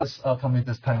Let's commit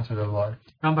this time to the Lord.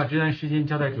 让把这段时间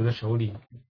交在主的手里。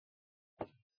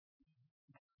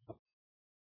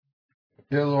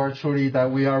Dear Lord, truly that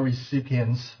we are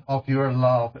recipients of your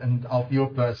love and of your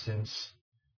blessings.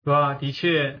 主啊，的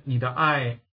确，你的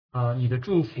爱你的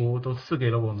祝福都赐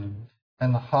给了我们。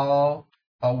And how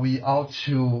we ought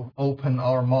to open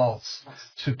our mouths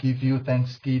to give you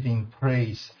thanksgiving,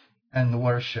 praise, and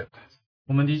worship.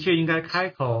 我们的确应该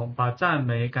开口，把赞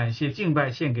美、感谢、敬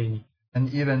拜献给你。And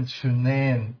even to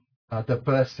name the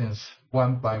blessings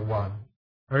one by one.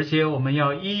 而且我们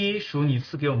要一一数你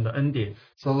赐给我们的恩典。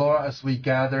So Lord, as we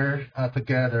gather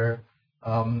together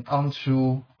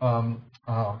onto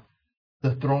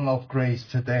the throne of grace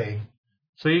today.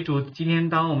 所以主，今天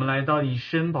当我们来到你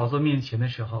施恩宝座面前的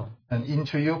时候 And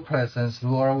into your presence,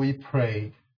 Lord, we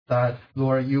pray that,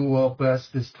 Lord, you will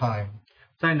bless this time.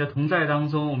 在你的同在当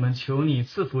中，我们求你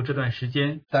赐福这段时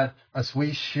间。That as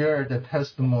we share the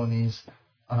testimonies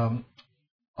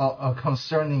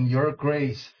concerning your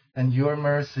grace and your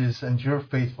mercies and your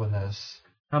faithfulness.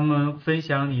 他们分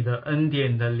享你的恩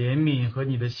典、你的怜悯和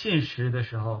你的信实的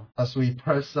时候， As we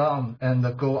press on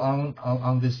and go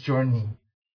on this journey.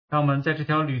 当我们在这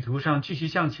条旅途上继续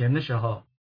向前的时候，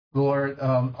 Lord,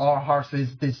 our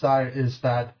heart's desire is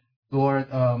that, Lord,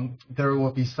 there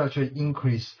will be such an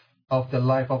increase of the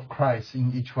life of Christ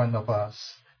in each one of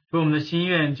us. 主，我们的心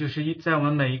愿就是在我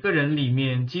们每一个人里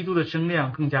面，基督的声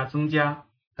量更加增加，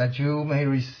 That you may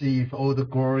receive all the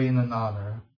glory and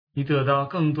honor. 你得到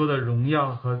更多的荣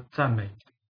耀和赞美。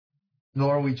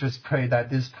 Lord, we just pray that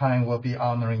this time will be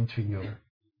honoring to you.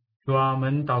 主啊，我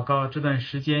们祷告这段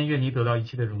时间，愿你得到一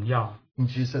切的荣耀。 In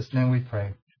Jesus' name we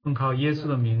pray. 奉靠耶稣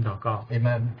的名祷告。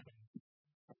 Amen.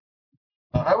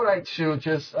 I would like to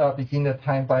just begin the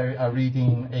time by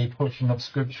reading a portion of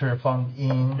scripture found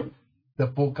in the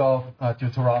book of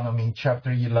Deuteronomy,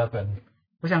 chapter 11.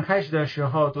 我想开始的时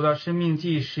候读到申命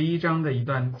记11章的一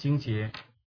段经节。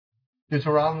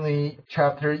 Deuteronomy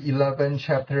chapter 11,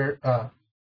 chapter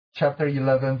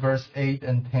 11, verse 8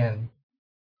 and 10.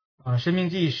 申命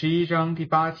记11章第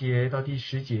8节到第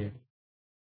10节。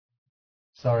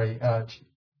 Sorry,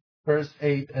 verse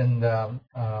 8 and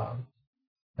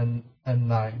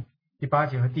 9. 第8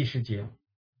节和第10节。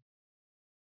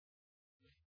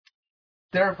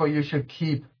 Therefore you should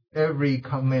keep every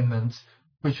commandment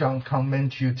which I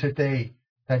command you today,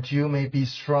 that you may be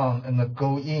strong and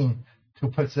go in to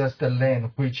possess the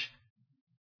land which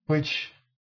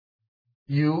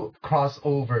you cross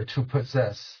over to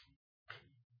possess.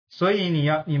 所以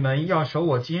你们要守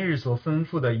我今日所吩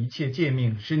咐的一切诫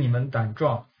命，使你们胆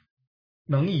壮，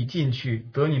能以进去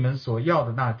得你们所要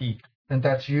的那地。 And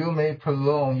that you may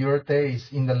prolong your days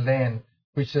in the land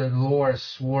which the Lord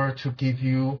swore to give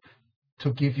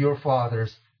your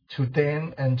fathers, to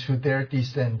them and to their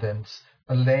descendants,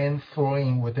 a land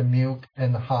flowing with milk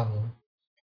and honey.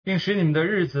 并使你们的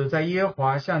日子在耶和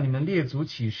华向你们列祖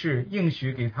起誓应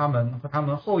许给他们和他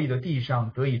们后裔的地上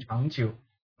得以长久，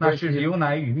那是流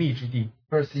奶与蜜之地。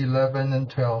 Verse 11 and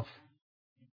 12.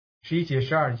 11节、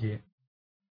12节。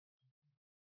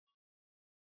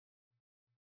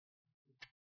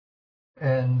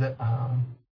 And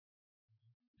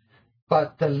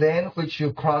but the land which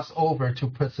you cross over to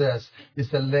possess is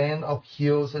the land of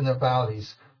hills and the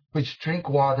valleys, which drink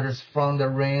waters from the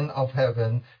rain of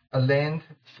heaven, a land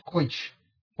for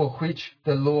which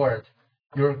the Lord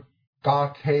your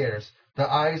God cares. The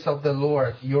eyes of the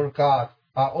Lord your God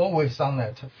are always on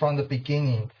it, from the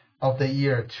beginning of the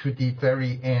year to the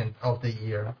very end of the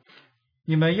year.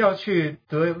 你们要去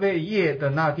得为业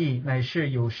的那地，乃是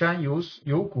有山有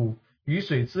谷，雨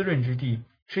水滋润之地，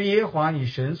是耶和华你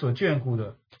神所眷顾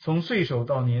的。从岁首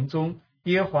到年终，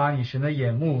耶和华你神的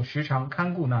眼目时常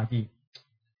看顾那地。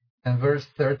 And verse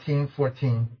 13,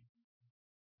 14.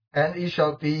 And it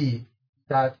shall be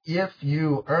that if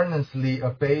you earnestly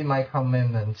obey my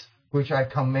commandments, which I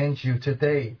command you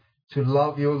today, to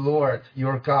love your Lord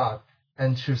your God,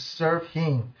 and to serve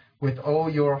him with all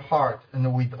your heart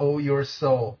and with all your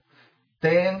soul,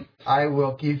 then I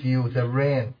will give you the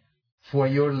rain for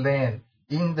your land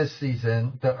in the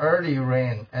season, the early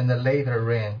rain and the later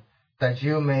rain, that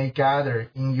you may gather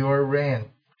in your grain,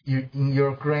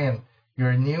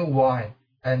 your new wine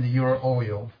and your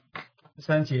oil.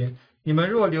 3节，你们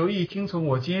若留意听从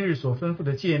我今日所吩咐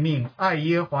的诫命，爱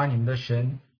耶和华你们的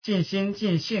神，尽心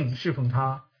尽性侍奉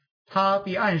他，他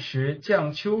必按时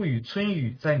降秋雨春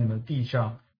雨在你们地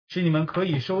上，使你们可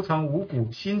以收藏五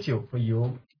谷、新酒和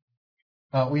油。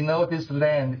 We know this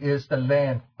land is the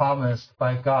land promised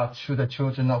by God to the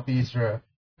children of Israel,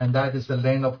 and that is the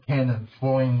land of Canaan,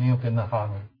 flowing milk and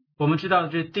honey. 我们知道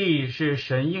这地是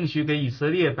神应许给以色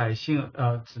列百姓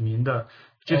子民的，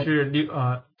就是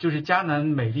就是迦南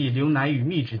美丽流奶与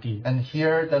蜜之地。 And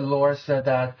here the Lord said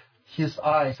that His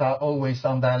eyes are always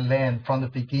on that land from the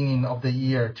beginning of the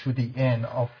year to the end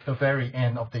of the very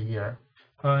end of the year.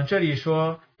 这里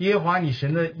说耶和华你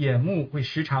神的眼目会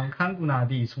时常看顾那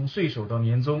地，从岁首到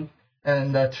年终。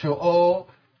 And to all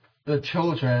the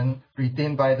children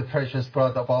redeemed by the precious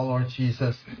blood of our Lord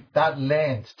Jesus, that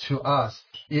land to us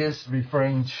is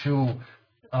referring to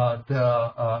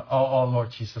our Lord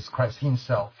Jesus Christ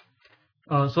Himself.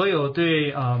 所有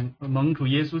对蒙主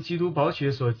耶稣基督宝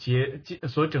血所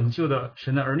拯救的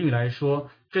神的儿女来说，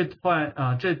这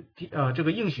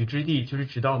个应许之地就是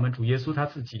指到我们主耶稣他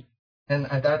自己。 And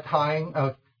at that time,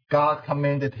 God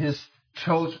commanded His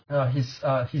children,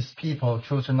 His people,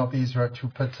 children of Israel, to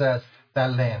possess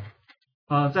that land.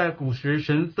 在古时，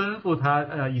神吩咐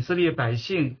他以色列百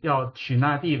姓要取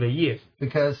那地为业。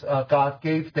 Because God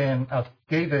gave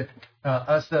it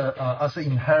as an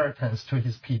inheritance to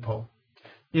His people.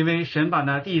 因为神把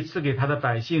那地赐给他的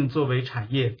百姓作为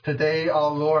产业。 Today,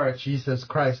 our Lord Jesus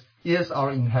Christ is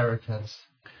our inheritance.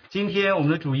 今天我们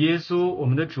的主耶稣，我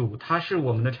们的主，他是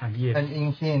我们的产业。 And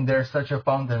in Him, there's such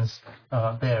abundance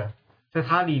there. 在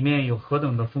他里面有何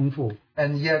等的丰富。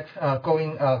 And yet,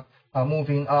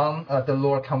 moving on, the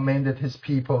Lord commanded His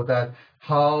people that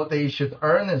how they should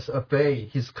earnestly obey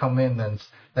His commandments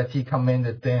that He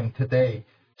commanded them today,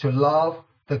 to love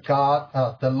the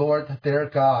Lord their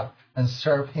God, and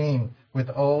serve Him with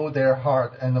all their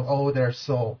heart and all their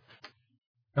soul.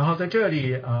 然后在这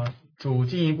里主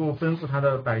进一步吩咐他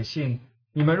的百姓：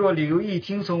你们若留意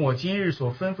听从我今日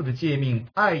所吩咐的诫命，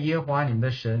爱耶和华你们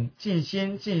的神，尽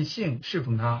心尽性侍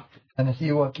奉他， And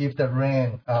He will give the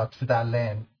rain to that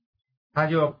land. 他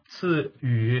就赐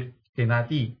雨给那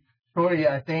地。 Truly,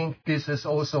 I think this is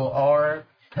also our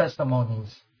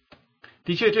testimonies.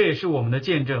 的确，这也是我们的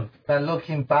见证。 That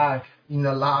looking back in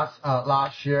the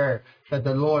last year, that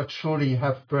the Lord truly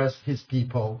have blessed His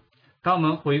people. 当我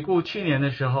们回顾去年的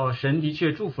时候，神的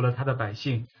确祝福了他的百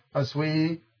姓。 As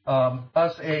we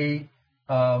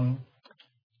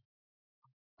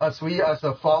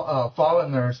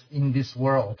foreigners in this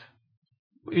world,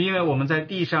 因为我们在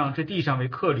地上为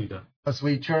客旅的， as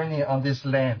we journey on this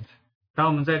land, 当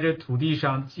我们在这土地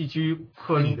上寄居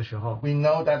客旅的时候， we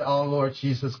know that our Lord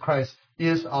Jesus Christ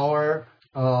is our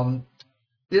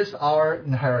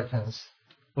inheritance.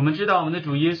 我们知道我们的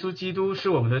主耶稣基督是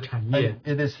我们的产业，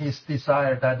 And it is His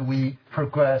desire that we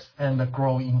progress and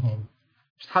grow in Him.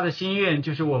 他的心愿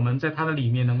就是我们在他的里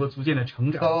面能够逐渐的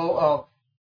成长。 So,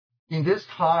 in this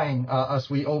time,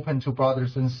 as we open to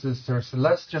brothers and sisters,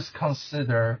 let's just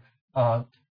consider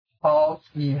how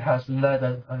He has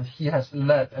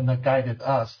led and guided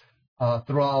us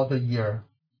throughout the year.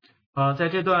 在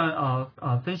这段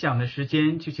分享的时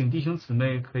间，就请弟兄姊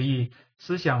妹可以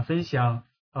思想分享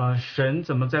神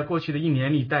怎么在过去的一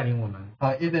年里带领我们。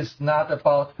 It is not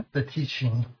about the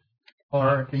teaching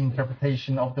or the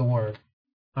interpretation of the word.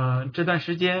 这段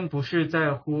时间不是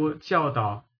在乎教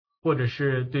导或者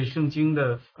是对圣经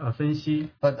的分析，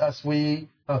 But as we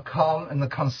come and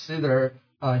consider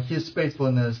His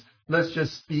faithfulness, let's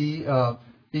just be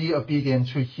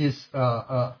obedient to His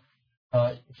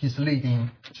leading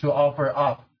to offer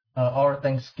up our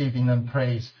thanksgiving and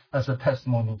praise as a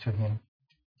testimony to Him.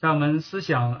 在我们思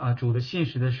想主的信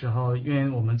实的时候，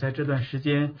愿我们在这段时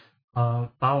间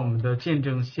把我们的见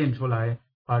证献出来，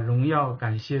把荣耀、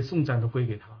感谢、颂赞都归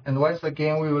给他。 And once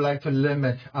again, we would like to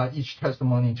limit each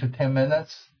testimony to 10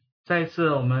 minutes. 再一次，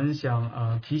我们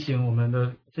想提醒我们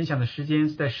的分享的时间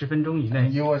是在10分钟以 And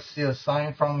内。 you will see a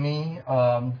sign from me.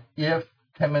 If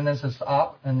 10 minutes is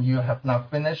up and you have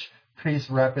not finished,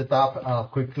 please wrap it up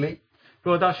quickly.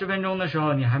 如果到10分钟的时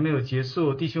候你还没有结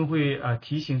束，弟兄会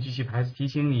提醒举起牌子提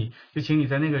醒你，就请你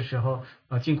在那个时候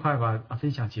尽快把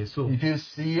分享结束。 If you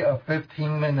see a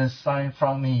 15-minute sign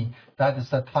from me, that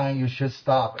is the time you should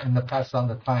stop and pass on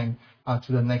the time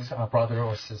to the next brother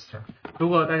or sister. 如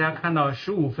果大家看到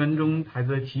15分钟牌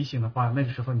子的提醒的话，那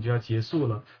个时候你就要结束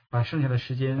了，把剩下的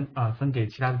时间分给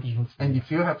其他的弟兄姊 And 妹。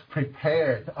 if you have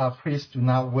prepared, please do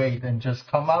not wait and just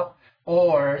come up.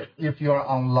 Or if you are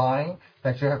online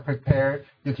that you have prepared,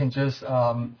 you can just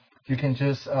turn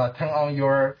on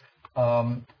your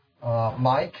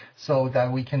mic so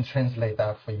that we can translate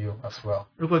that for you as well.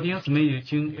 如果弟兄姊妹已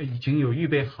经有预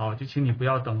备好，就请你不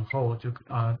要等候，就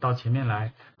到前面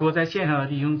来。如果在线上的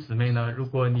弟兄姊妹呢，如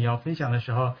果你要分享的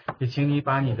时候，也请你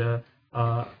把你的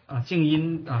静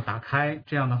音打开，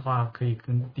这样的话可以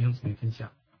跟弟兄姊妹分享。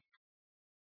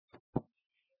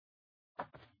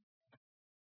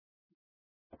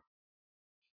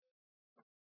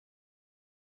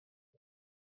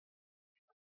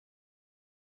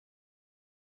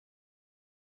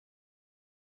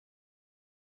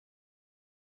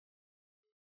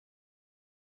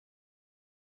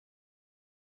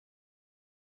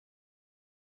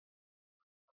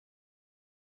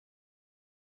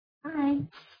Hi.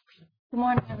 Good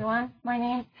morning, everyone. My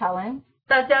name is Helen,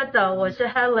 大家早，我是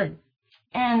Helen。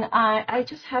 and I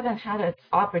just haven't had an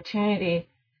opportunity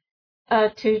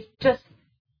to just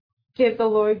give the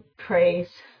Lord praise.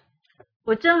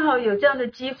 我正好有这样的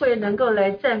机会能够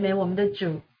来赞美我们的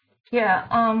主。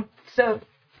 Yeah, so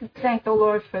thank the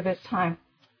Lord for this time.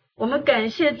 我们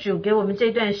感谢主给我们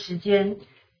这段时间。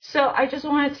 So I just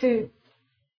wanted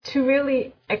to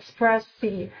really express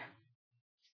the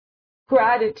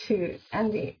gratitude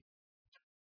and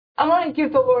I want to give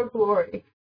the Lord glory.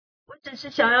 我只是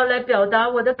想要来表达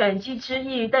我的感激之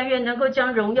意，但愿能够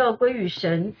将荣耀归于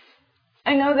神。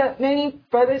 I know that many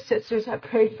brothers and sisters have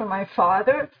prayed for my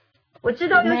father, 我知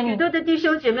道有许多的弟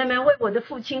兄姐妹们为我的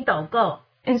父亲祷告，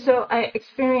 and so I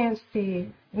experienced the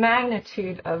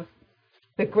magnitude of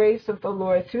the grace of the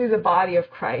Lord through the body of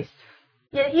Christ.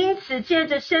 也因此借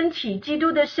着身体，基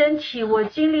督的身体，我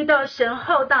经历到神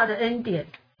浩大的恩典。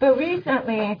 But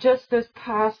recently, just this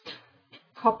past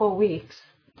couple weeks,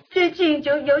 最近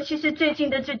尤其是最近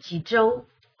的这几周，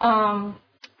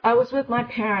 I was with my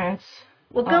parents,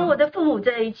 我跟我的父母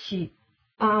在一起，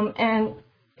 and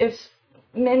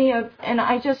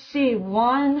I just see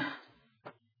one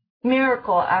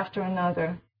miracle after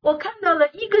another. 我看到了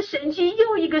一个神迹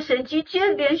又一个神迹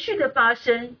连续的发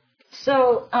生。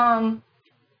 So,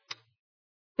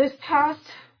 this past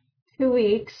 2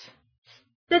 weeks,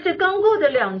 在这刚过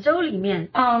的2周里面，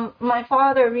 my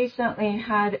father recently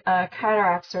had a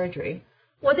cataract surgery.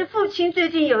 我的父亲最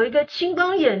近有一个青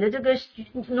光眼的这个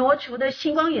挪除的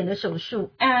青光眼的手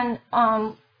术， And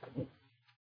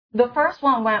the first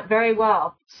one went very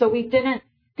well, so we didn't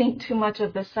think too much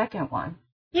of the second one.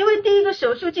 因为第一个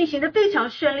手术进行的非常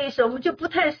顺利，所以我们就不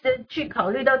太去考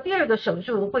虑到第二个手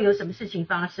术会有什么事情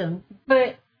发生。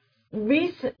 But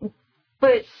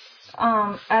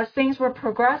as things were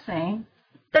progressing,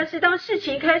 但是当事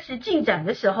情开始进展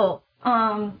的时候，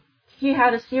 he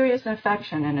had a serious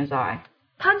infection in his eye.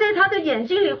 他在他的眼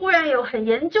睛里忽然有很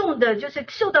严重的，就是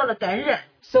受到了感染。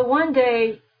 So one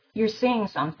day you're seeing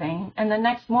something, and the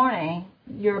next morning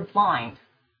you're blind.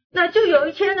 那就有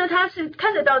一天呢，他是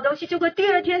看得到东西，结果第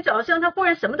二天早上他忽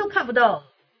然什么都看不到。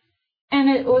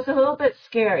 And it was a little bit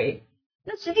scary.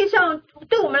 那实际上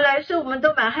对我们来说，我们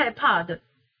都蛮害怕的。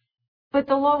 But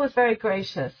the Lord was very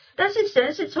gracious. 但是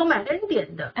神是充满恩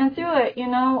典的， And through it,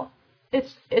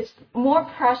 it's more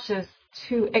precious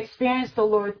to experience the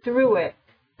Lord through it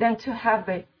than to have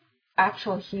the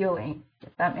actual healing,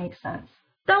 if that makes sense.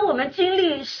 当我们经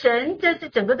历神在这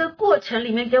整个的过程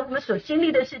里面给我们所经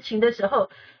历的事情的时候，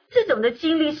这种的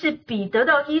经历是比得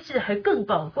到医治还更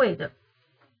宝贵的。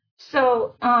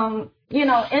 So, in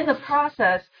the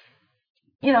process,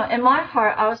 in my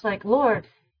heart, I was like, Lord,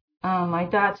 my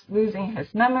dad's losing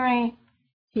his memory.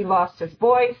 He lost his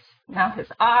voice, now his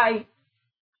eye.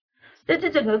 在这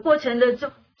整个过程的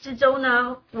之中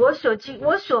呢，我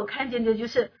所看见的就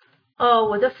是，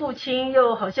我的父亲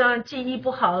又好像记忆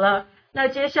不好了，那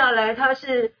接下来他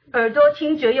是耳朵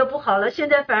听觉又不好了，现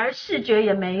在反而视觉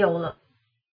也没有了。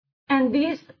 And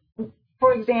these,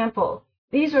 for example,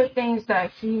 these are things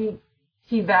that he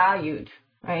valued,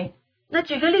 right? 那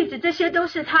举个例子，这些都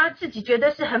是他自己觉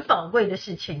得是很宝贵的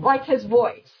事情， Like his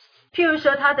voice. 譬如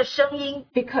说他的声音，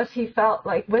 Because he felt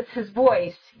like with his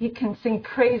voice, he can sing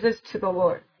praises to the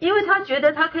Lord. 因为他觉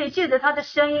得他可以借着他的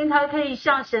声音，他可以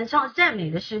向神唱赞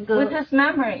美的诗 With 歌。 his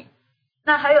memory,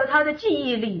 那还有他的记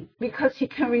忆力， because he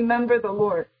can remember the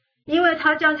Lord. 因为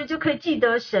他这样子就可以记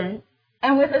得神。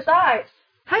 And with his eyes,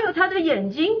 还有他的眼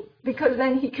睛， because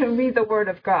then he can read the Word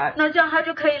of God. 那这样他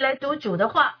就可以来读主的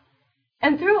话。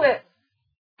 And through it,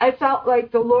 I felt like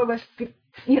the Lord was,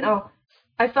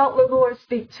 I felt the Lord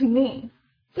speak to me.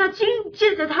 那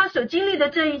借着他所经历的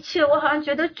这一切，我好像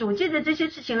觉得主借着这些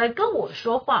事情来跟我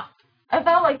说话。 I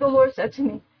felt like the Lord said to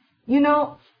me,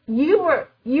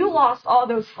 you lost all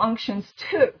those functions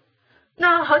too.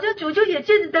 那好像主就也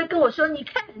接着在跟我说，你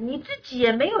看你自己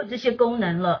也没有这些功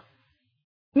能了。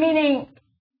 Meaning,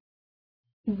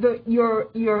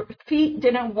 your feet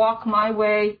didn't walk my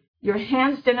way, your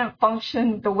hands didn't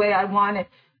function the way I wanted,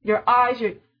 your eyes,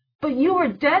 but you were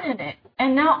dead in it,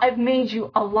 and now I've made you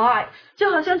alive.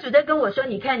 就好像主在跟我说，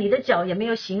你看你的脚也没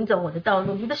有行走我的道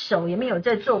路，你的手也没有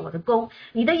在做我的工，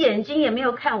你的眼睛也没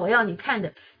有看我要你看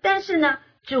的。但是呢，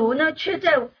主呢却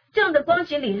在这样的光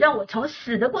景里，让我从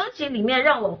死的光景里面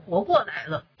让我活过来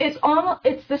了。 It's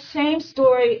the same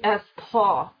story as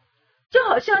Paul 就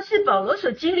好像是保罗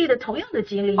所经历的同样的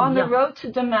经历一 on the 样， road to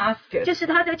Damascus 就是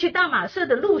他在去大马色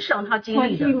的路上他经 when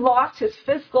历 he 的， lost his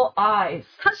physical eyes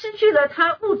他失去了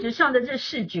他物质上的这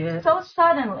视觉， so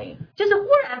suddenly. 就是忽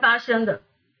然发生的。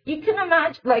 You can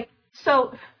imagine,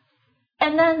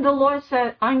 and then the Lord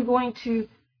said, I'm going to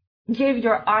give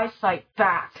your eyesight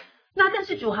back. 那但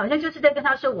是主好像就是在跟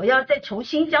他说，我要再重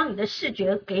新将你的视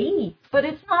觉给你。 But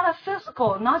it's not a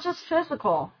physical, not just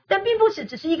physical, 但并不是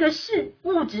只是一个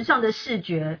物质上的视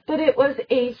觉， but it was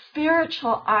a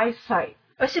spiritual eyesight.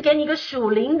 而是给你一个属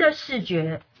灵的视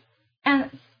觉。 And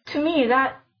to me,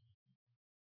 that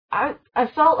I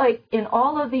felt like in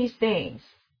all of these things,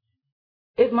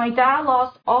 if my dad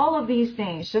lost all of these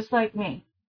things, just like me,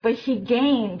 but he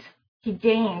gained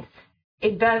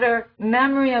a better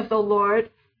memory of the Lord.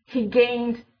 He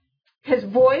gained his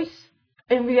voice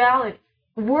in reality,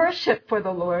 worship for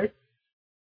the Lord.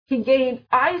 He gained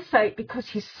eyesight because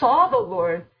he saw the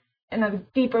Lord in a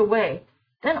deeper way.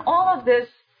 Then all of this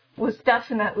was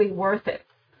definitely worth it.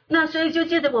 那所以就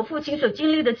借着我父亲所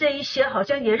经历的这一些，好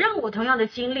像也让我同样的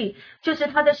经历，就是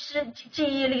他的记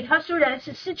忆力，他虽然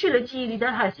是失去了记忆力，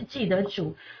但还是记得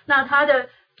主。那他的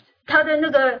那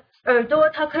个耳朵，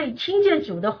他可以听见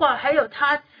主的话，还有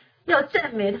他要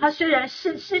赞美，他虽然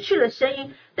是失去了声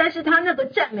音，但是他那个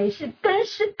赞美是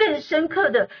更深刻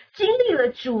的，经历了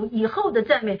主以后的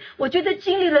赞美，我觉得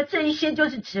经历了这一些就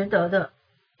是值得的。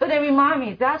But it reminded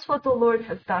me, that's what the Lord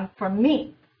has done for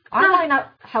me. I might not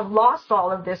have lost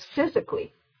all of this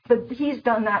physically, but he's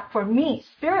done that for me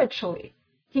spiritually.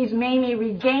 He's made me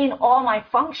regain all my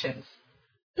functions.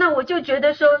 那我就觉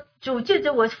得说，主借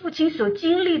着我父亲所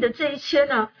经历的这一切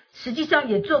呢，实际上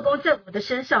也做工在我的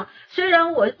身上。虽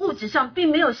然我物质上并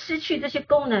没有失去这些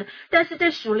功能，但是在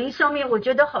属灵上面，我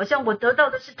觉得好像我得到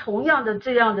的是同样的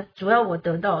这样的，主要我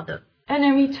得到的。And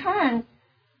in return,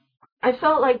 I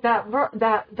felt like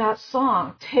that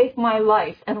song, "Take My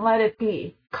Life and Let It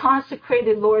Be,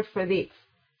 Consecrated Lord for Thee,"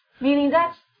 meaning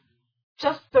that's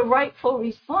just the rightful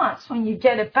response when you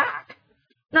get it back.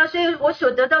 那所以我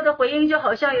所得到的回应就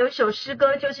好像有一首诗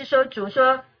歌，就是说主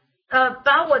说，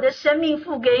把我的生命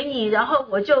付给你，然后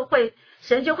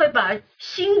神就会把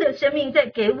新的生命再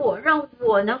给我，让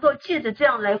我能够借着这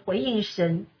样来回应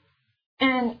神。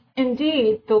And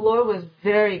indeed, the Lord was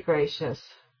very gracious.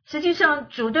 实际上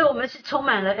主对我们是充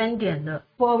满了恩典的。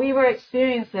While we were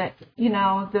experiencing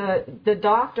it, the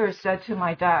doctor said to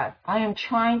my dad, "I am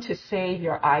trying to save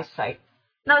your eyesight."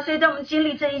 那所以当我们经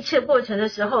历这一切过程的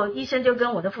时候，医生就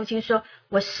跟我的父亲说，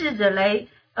我试着来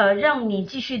让你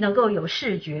继续能够有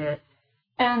视觉。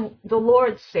And the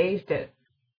Lord saved it.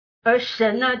 而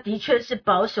神呢，的确是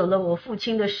保守了我父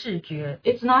亲的视觉。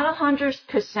It's not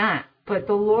 100%, but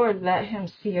the Lord let him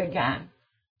see again.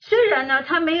 虽然呢，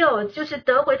他没有就是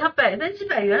得回他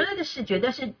100%原来的视觉，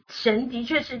但是神的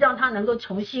确是让他能够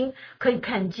重新可以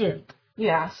看见。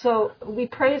Yeah, so we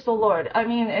praise the Lord. I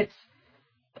mean,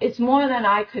 it's more than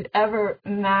I could ever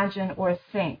imagine or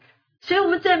think. 所以我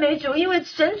们赞美主，因为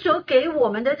神所给我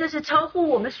们的，这是超乎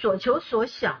我们所求所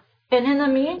想。And in the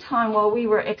meantime, while we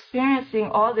were experiencing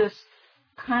all this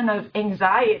kind of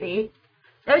anxiety,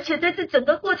 而且在这整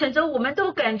个过程中，我们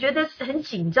都感觉到很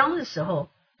紧张的时候，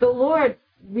 the Lord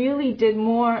really did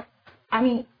more. I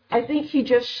mean, I think he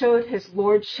just showed his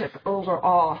lordship over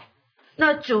all.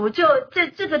 那主就在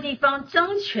这个地方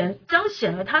彰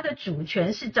显了他的主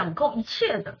权是掌控一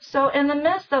切的。So in the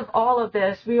midst of all of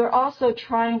this, we were also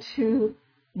trying to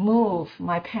move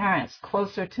my parents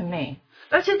closer to me.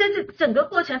 而且在这整个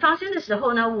过程发生的时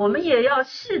候呢，我们也要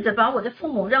试着把我的父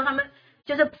母，让他们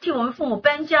就是替我们父母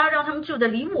搬家，让他们住的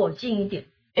离我近一点。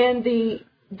And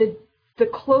the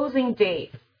closing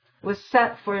date was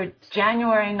set for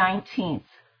January 19th.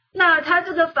 那他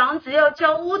这个房子要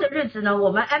交屋的日子呢，我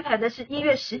们安排的是1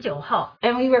月19号。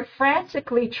And we were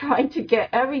frantically trying to get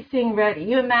everything ready.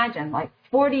 You imagine, like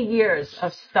 40 years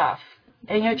of stuff,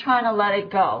 and you're trying to let it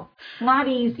go. Not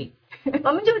easy.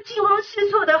 我们就惊慌失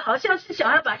措的，好像是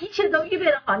想要把一切都预备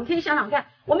的好。你可以想想看，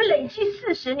我们累积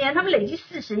40年，他们累积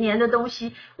40年的东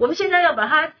西，我们现在要把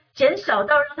它减少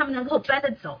到让他们能够搬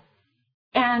得走。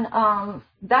And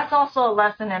that's also a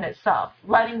lesson in itself,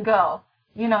 letting go.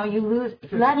 You lose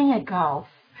letting it go.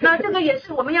 那这个也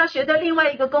是我们要学的另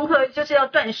外一个功课，就是要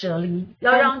断舍离，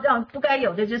要让不该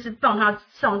有的就是放它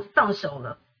上手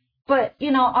了。But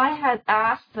I had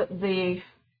asked the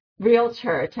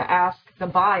realtor to ask the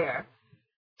buyer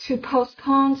to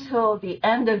postpone till the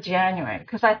end of January,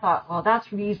 because I thought, well,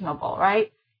 that's reasonable,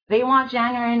 right? They want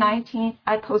January 19th.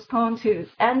 I postpone to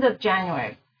end of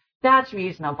January. That's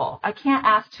reasonable. I can't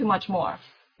ask too much more.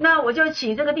 那我就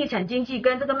请这个地产经纪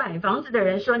跟这个买房子的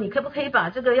人说，你可不可以把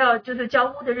这个就是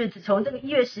交屋的日子从这个1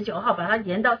月19号把它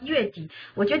延到1月底？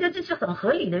我觉得这是很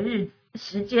合理的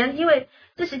时间，因为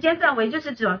这时间范围就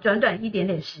是短一点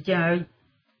点时间而已。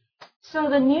So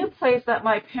the new place that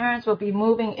my parents will be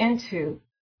moving into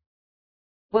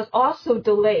was also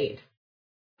delayed.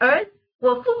 而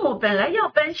我父母本来要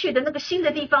搬去的那个新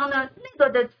的地方呢，那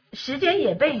个的时间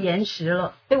也被延迟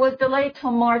了， It was delayed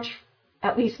till March,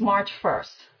 at least March 1st.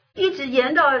 一直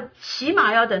延到起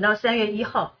码要等到3月1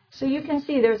号。 So you can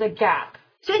see there's a gap.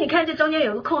 所以你看这中间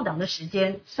有个空档的时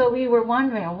间， So we were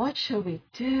wondering, what should we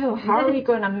do? How are we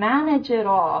going to manage it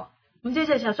all? 我们就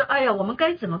在想说，哎呀，我们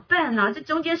该怎么办呢？这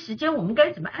中间时间我们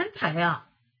该怎么安排啊？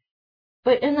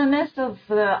 But in the midst of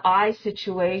the eye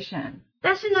situation,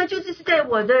 但是呢，就是在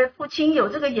我的父亲有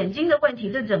这个眼睛的问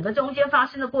题，这整个中间发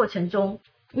生的过程中，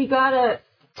 we got a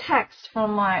text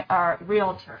from our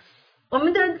realtor. 我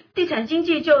们的地产经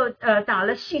纪就打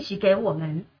了信息给我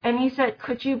们， And he said,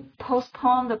 could you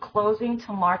postpone the closing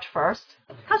to March 1st?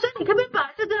 他说你可不可以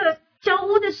把这个交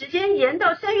屋的时间延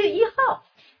到3月1号？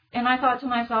 And I thought to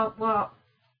myself, well,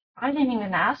 I didn't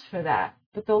even ask for that,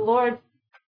 but the Lord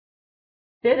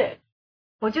did it.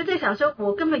 我就在想说，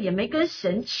我根本也没跟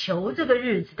神求这个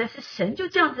日子，但是神就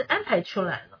这样子安排出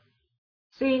来了。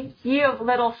See, ye of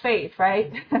little faith,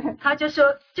 right? 他就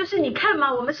说，就是你看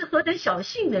嘛，我们是何等小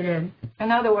信的人。 In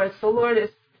other words, the Lord is,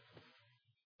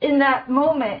 in that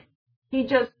moment, he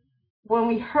just, when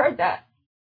we heard that,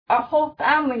 our whole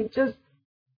family just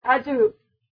had to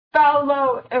bow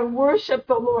low and worship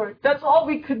the Lord. That's all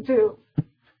we could do.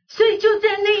 所以就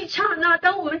在那一刹那，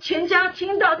当我们全家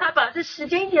听到他把这时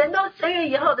间延到3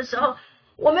月1号的时候，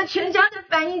我们全家的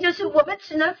反应就是我们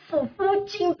只能俯伏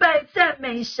敬拜赞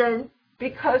美神，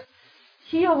 Because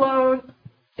he alone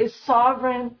is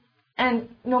sovereign, and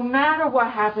no matter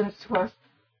what happens to us,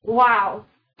 wow,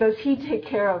 does he take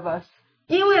care of us.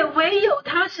 因为唯有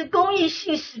他是公义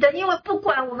信实的，因为不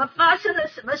管我们发生了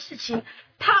什么事情，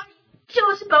他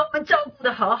就是把我们照顾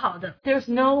得好好的。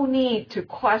 There's no need to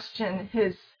question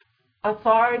his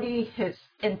authority, his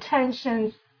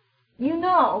intentions. You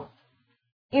know,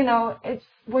 it's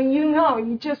when you know,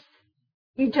 you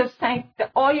just thank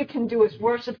that all you can do is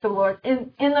worship the Lord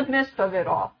in the midst of it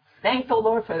all. Thank the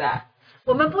Lord for that.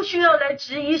 我们不需要来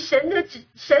质疑神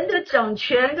的掌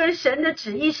权跟神的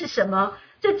旨意是什么。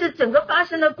这整个发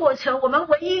生的过程，我们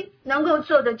唯一能够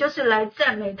做的就是来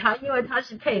赞美他，因为他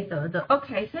是配得的。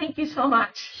 Okay, thank you so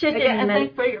much. 谢谢 Again, 你 and 们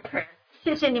thank for your prayer.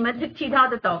 谢谢你们替他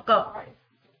的祷告。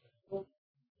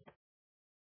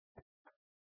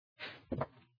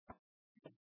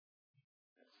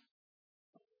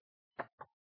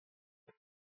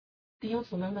 弟兄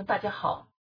姊妹们，大家好，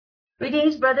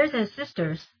 Greetings, brothers and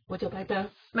sisters. 我叫白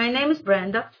丹。 My name is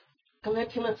Brenda. 刚才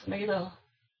听了姊妹的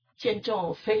见证，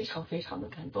我非常非常的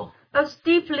感动。 I was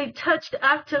deeply touched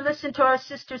after listening to our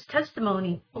sister's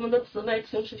testimony. 我们的姊妹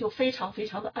平时就非常非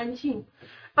常的安静，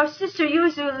 Our sister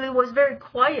usually was very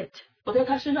quiet. 我在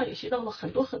她身上也学到了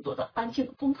很多很多的安静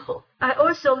的功课。 I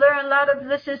also learned a lot of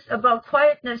lessons about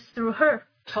quietness through her.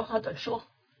 长话短说，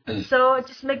 So I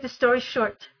just make the story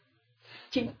short.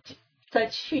 在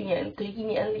去年的一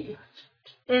年里，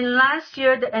 In last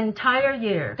year, the entire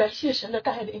year, 感谢神的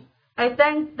带领， I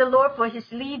thank the Lord for his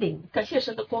leading 感谢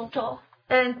神的光照，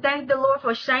 and thank the Lord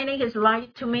for shining his light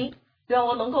to me. 让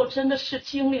我能够真的是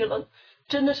经历了，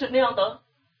真的是那样的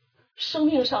生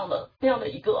命上的那样的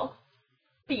一个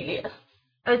历练。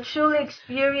 I truly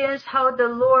experienced how the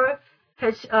Lord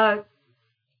has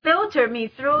filtered me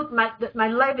through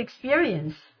my life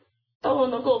experience. 当我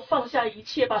能够放下一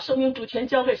切，把生命主权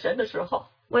交给神的时候，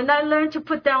 When I learned to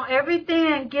put down everything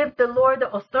and give the Lord the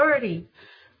authority,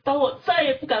 当我再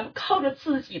也不敢靠着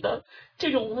自己的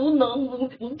这种无能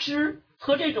无知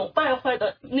和这种败坏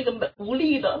的那个无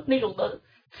力的那种的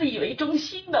自以为中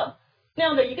心的那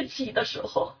样的一个己的时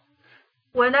候，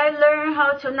 when I learned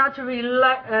how to not to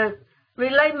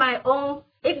rely my own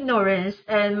ignorance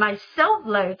and my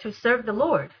self-life to serve the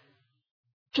Lord,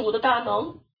 主的大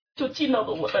能就进到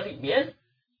了我的里面，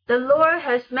 the Lord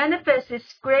has manifested His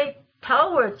great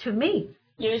power to me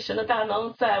因为神的大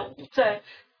能在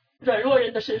软弱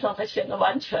人的身上才显得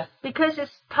完全。 because His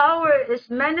power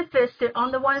is manifested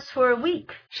on the ones who are weak.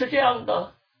 是这样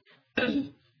的，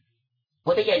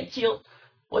我的眼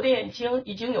睛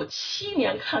已经有7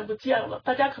年看不见了，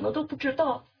大家可能都不知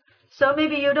道。 So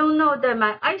maybe you don't know that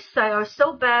my eyesight are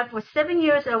so bad. For 7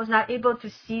 years, I was not able to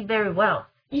see very well.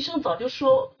 医生早就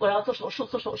说我要做手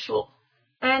术，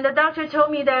 And the doctor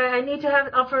told me that I need to have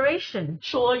an operation.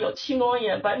 说我有青光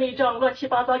眼、白内障，乱七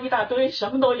八糟一大堆，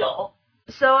什么都有。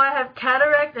 So I have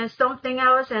cataract and something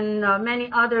else and many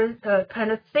other kind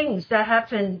of things that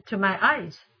happen to my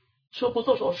eyes. 说不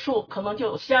做手术可能就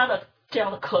有瞎的这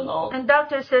样的可能。 And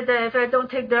doctor said that if I don't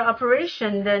take the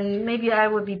operation, then maybe I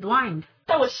would be blind.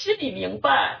 但我心里明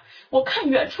白，我看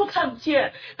远处看不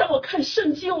见，但我看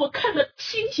圣经，我看得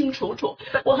清清楚楚，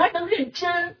我还能认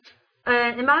真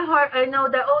In my heart, I know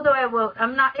that although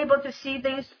I'm not able to see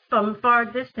things from far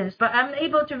distance, but I'm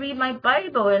able to read my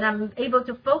Bible and I'm able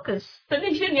to focus. 在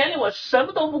那些年里，我什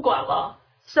么都不管了，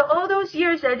 So all those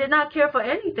years, I did not care for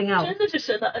anything else. 真的是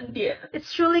神的恩典。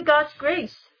 It's truly God's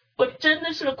grace. 我真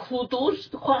的是苦读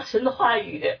神的话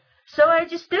语， So I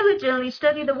just diligently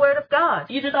studied the Word of God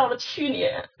一直到了去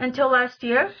年。 until last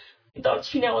year. 到了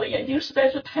去年，我的眼睛实在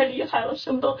是太厉害了，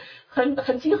什么都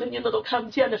很近的都看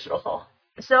不见的时候，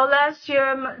 So last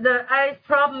year, the eye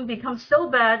problem becomes so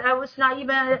bad, I was not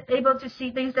even able to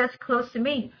see things that's close to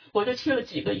me. 我就去了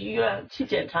几个医院去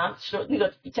检查，是那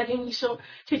个家庭医生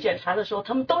去检查的时候，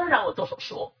他们都是让我做手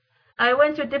术。 I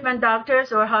went to different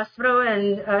doctors or hospital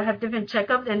and have different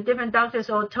checkups, and different doctors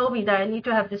all told me that I need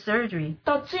to have the surgery.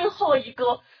 到最后一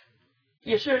个，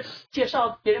也是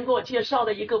别人给我介绍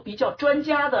的一个比较专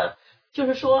家的，就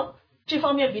是说这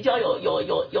方面比较有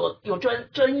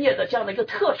专业的这样的一个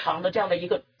特长的这样的一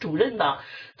个主任呢，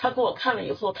他给我看了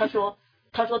以后，他说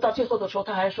到最后的时候，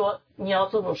他还说你要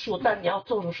做手术，但你要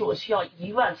做手术我需要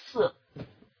14000。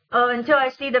Until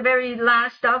I see the very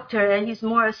last doctor, and he's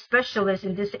more a specialist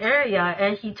in this area,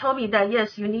 and he told me that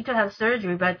yes, you need to have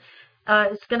surgery, but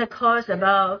it's going to cost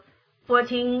about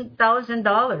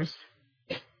 $14,000.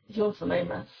 弟兄姊妹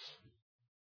们，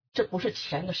这不是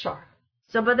钱的事儿。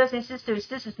 So brothers and sisters,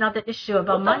 this is not the issue 我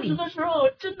about 当时 money. 的时候，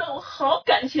真的我好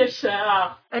感谢神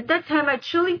啊！ At that time, I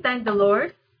truly thanked the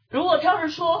Lord. 如果他要是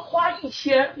说花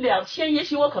1000、2000，也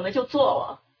许我可能就做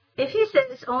了。 If he said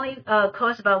it's only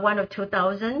cost about $1,000 or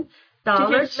 $2,000,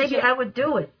 maybe I would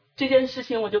do it. 这件事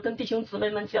情我就跟弟兄姊妹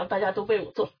们讲，大家都为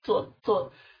我做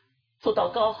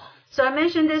祷告， So I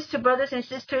mentioned this to brothers and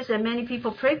sisters, and many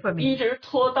people pray for 一 me 直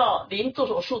拖到临做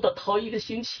手术的头1个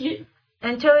星期，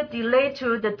 until it delayed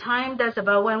to the time that's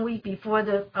about 1 week before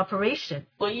the operation.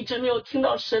 我一直没有听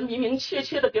到神明明确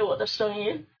确的给我的声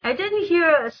音。 I didn't hear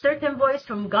a certain voice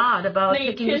from God about 那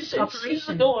一 taking 天 this 神亲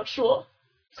自 operation. 跟我说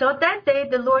So that day,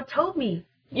 the Lord told me,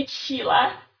 你起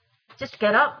来， just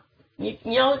get up. 你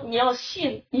要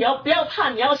信，你不要怕，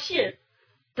你要信。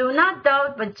 Do not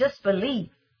doubt, but just believe.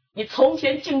 你从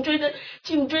前颈椎得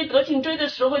颈椎的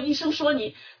时候，医生说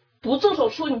你不做手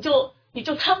术你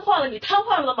就瘫痪了，你瘫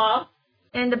痪了吗？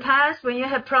 In the past, when you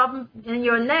had problem in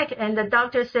your neck and the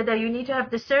doctor said that you need to have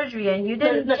the surgery and you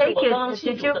didn't That's take what I'm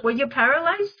it, were you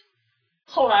paralyzed?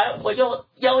 后来我就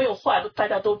腰又坏了，大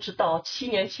家都知道，7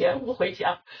年前我回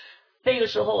家，那个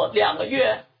时候我2个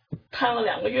月瘫了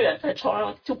2个月，在床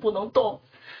上就不能动。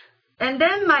 And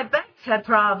then my back had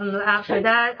problem after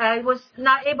that. I was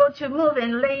not able to move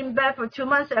and lay in bed for 2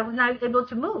 months. I was not able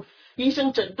to move. 医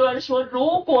生诊断说，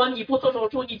如果你不做手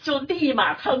术，你就立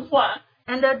马瘫痪。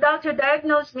 And the doctor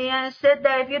diagnosed me and said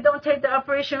that if you don't take the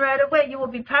operation right away, you will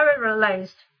be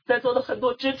paralyzed. 在座的很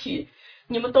多肢体，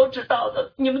你们都知道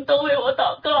的，你们都为我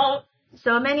祷告。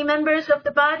 So many members of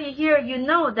the body here, you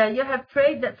know that you have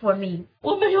prayed that for me.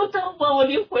 我没有瘫痪，我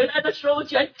临回来的时候，我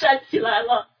居然站起来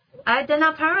了。 I did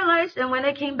not paralyze, and when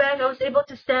I came back, I was able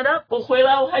to stand up. 我回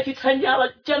来，我还去参加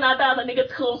了加拿大的那个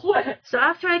特会， So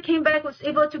after I came back, I was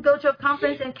able to go to a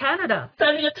conference in Canada.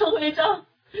 在那个特会上，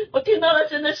我听到了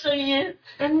神的声音。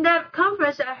 In that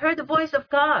conference, I heard the voice of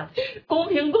God. 公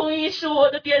平公义是我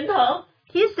的殿堂。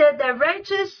 He said that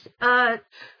righteous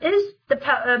is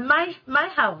my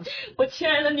house. 我亲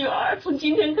爱的女儿，从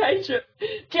今天开始，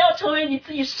只要成为你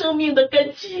自己生命的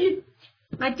根基。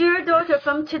 My dear daughter,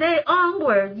 from today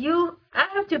onward, I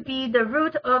have to be the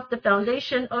root of the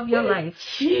foundation of your life.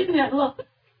 7年了，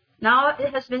 Now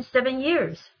it has been 7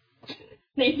 years.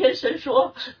 那天神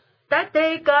说， That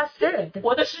day, God said,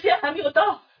 我的时间还没有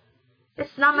到，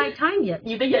 it's not my time yet.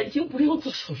 你的眼睛不用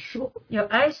做手术， Your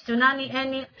eyes do not need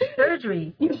any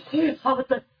surgery. 你会好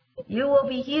的。 You will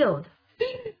be healed.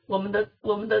 我们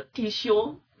的弟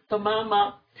兄的妈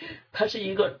妈，她是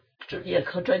一个眼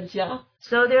科专家。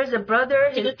 So there's a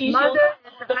brother, 这个 his 弟兄 mother,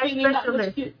 的 and an 病 eye 历拿过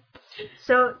specialist. 去，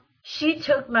 So she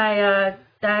took my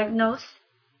diagnosis.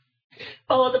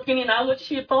 把我的病历拿过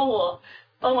去，帮我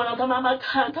让他妈妈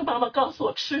看，他妈妈告诉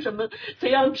我吃什么，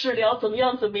怎样治疗，怎么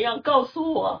样，告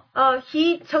诉我。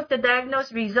 He took the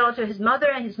diagnosis result to his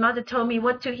mother, and his mother told me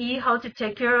what to eat, how to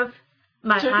take care of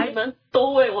my 这你 eyes. 们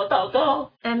都为我祷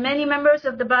告。 And many members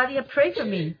of the body have prayed for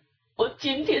me. 我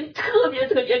今天特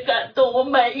别感动，我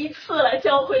每一次来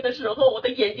教会的时候，我的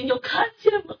眼睛就看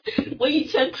见了。我以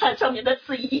前看上面的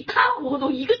字一塌糊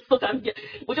涂，一个字都看不见，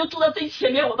我就坐在最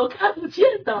前面，我都看不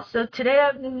见的。 So today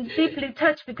I'm deeply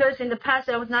touched because in the past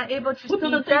I was not able to see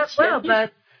that well,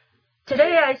 but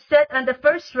today I sat on the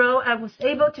first row. I was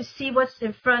able to see what's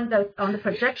in front on the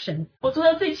projection. 我坐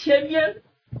在最前面，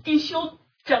弟兄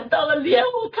讲到了脸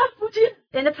我看不见，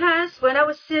 In the past, when I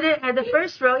was sitting at the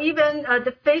first row, even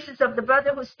the faces of the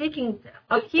brother who's speaking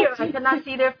up here, I could not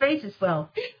see their faces well.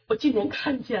 我今天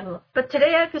看见了。 But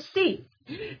today I could see.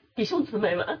 弟兄姊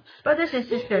妹们， Brothers and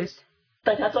sisters,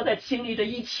 大家都在经历着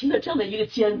疫情的这样的一个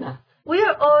艰难， we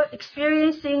are all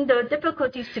experiencing the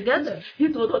difficulties together. 许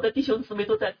多的弟兄姊妹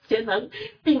都在艰难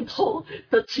病痛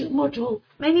的折磨中。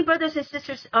 Many brothers and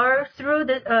sisters are through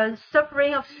the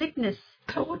suffering of sickness.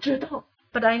 可我知道，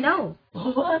 But I know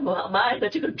我们爱的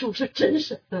这个主是真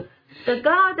神的， the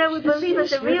God that we believe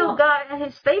is a real God and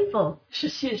He's faithful. 是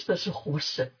信实的，是活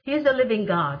神。 He is a living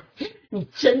God. 你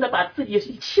真的把自己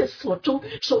一切手中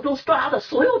抓的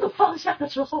所有的放下的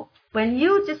时候， When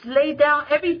you just lay down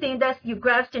everything that you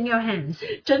grasped in your hands,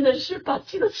 真的是把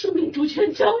自己的生命主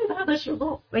权交给他的时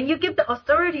候， when you give the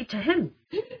authority to Him,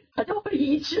 他就会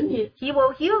医治你， He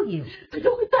will heal you 他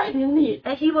就会带领你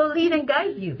and He will lead and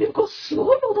guide you 越过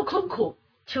所有的困苦，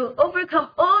 to overcome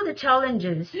all the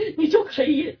challenges 你就可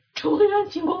以从黑暗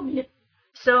进光明，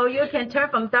 so you can turn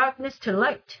from darkness to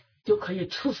light. 就可以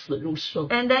出死入生。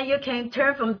 And then you can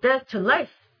turn from death to life.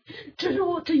 这是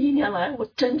我这一年来我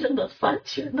真正的完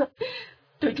全的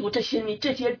对主这些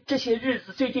日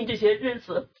子，最近这些日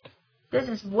子， This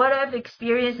is what I've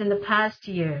experienced in the past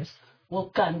years. 我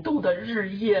感动的日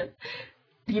夜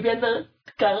里边的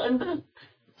感恩的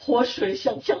活水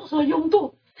像江河涌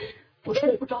动，我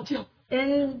睡不着觉。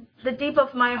 In the deep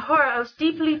of my heart, I was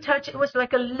deeply touched. It was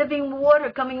like a living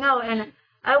water coming out, and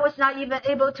I was not even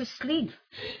able to sleep.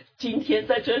 今天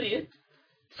在这里，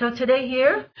 So today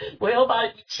here, 我要把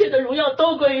一切的荣耀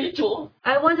都归于主，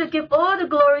 I want to give all the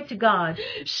glory to God.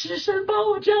 是神把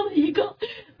我这样的一个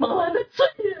蒙恩的罪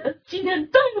人今天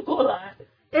带过来。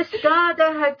 It's God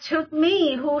that had took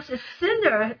me, who's a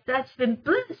sinner, that's been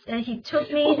blessed, and He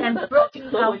took me 我 and 们 brought 就 me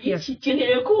和我 out 一 here. 起经历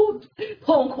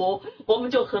痛苦，我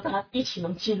们就和他一起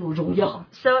能进入荣耀。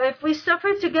 So if we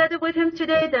suffer together with Him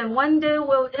today, then one day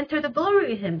we'll enter the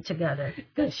glory with Him together.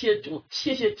 感谢主，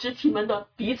谢谢肢体们的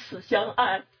彼此相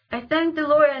爱， I thank the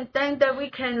Lord and thank that we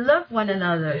can love one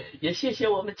another. 也谢谢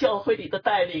我们教会里的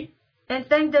带领。 And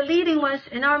thank the leading ones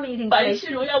in our meeting 把一 place. 切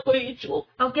荣耀归于主。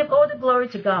 I'll give all the glory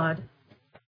to God.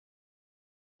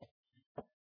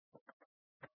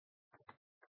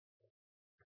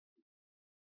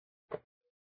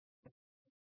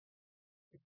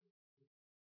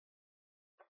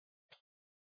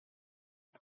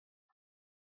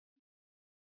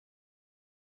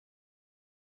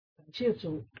 感谢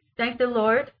主， Thank the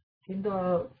Lord. 听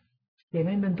到姐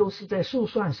妹们都是在数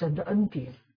算神的恩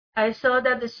典， I saw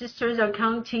that the sisters are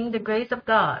counting the grace of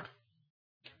God.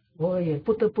 我也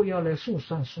不得不要来数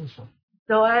算。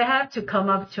 So I have to come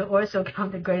up to also count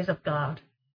the grace of God.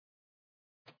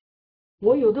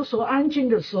 我有的时候安静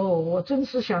的时候，我真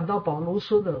是想到保罗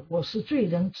说的：“我是罪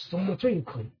人之中的罪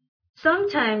魁。”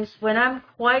 Sometimes when I'm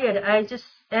quiet, I just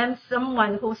am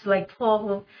someone who's like Paul,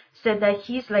 who said that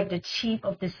he's like the chief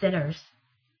of the sinners.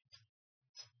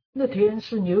 那天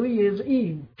是New Year's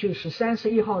Eve，就是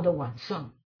31号的晚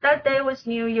上， That day was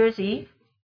New Year's Eve.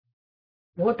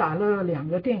 我打了2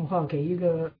个电话给一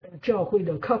个教会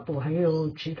的 couple， 还有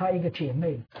其他一个姐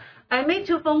妹。 I made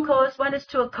 2 phone calls. One is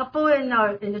to a couple in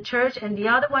the church, and the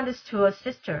other one is to a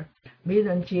sister. 没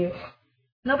人接，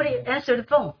 Nobody answered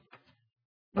the phone.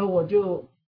 那我就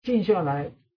静下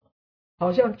来，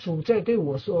好像主在对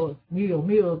我说：“你有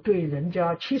没有对人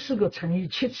家70个乘以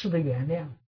7次的原谅？”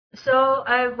 So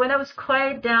when I was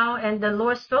quiet down, and the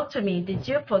Lord spoke to me, did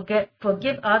you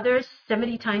forgive others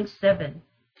 70 times 7?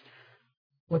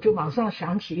 我就马上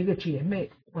想起一个姐妹，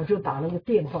我就打了个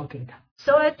电话给她。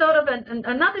 So I thought of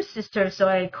another sister, so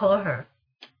I called her.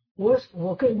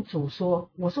 我跟主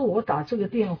说，我说我打这个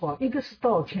电话，一个是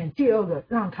道歉，第二个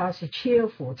让她是切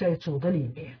服在主的里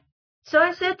面。 So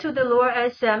I said to the Lord, I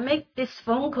said, make this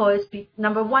phone call is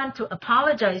number 1 to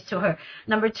apologize to her.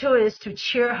 Number 2 is to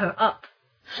cheer her up.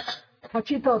 她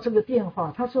接到这个电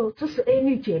话，她说：“这是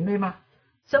Amy 姐妹吗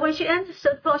So when she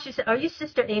answered the phone, she said, are you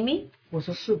Sister Amy? 我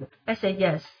说：“是的。 I said,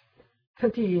 yes. ”特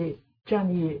地向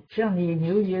你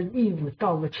New Year's Eve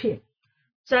道个歉，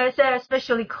 So I said, I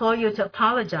especially call you to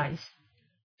apologize.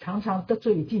 常常得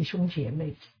罪弟兄姐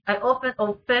妹。 I often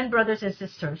offend brothers and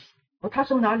sisters. 她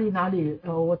说哪里，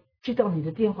我接到你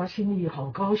的电话，心里好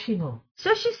高兴哦。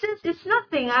 So she says, it's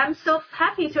nothing. I'm so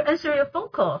happy to answer your phone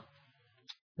call.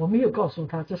 我没有告诉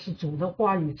她这是主的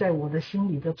话语在我的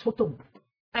心里的触动。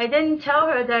 I didn't tell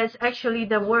her that it's actually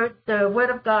the word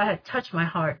of God had touched my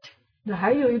heart. 那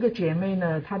还有一个姐妹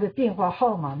呢，她的电话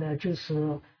号码呢，就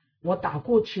是我打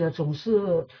过去总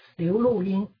是留录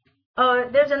音。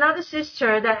 There's another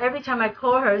sister that every time I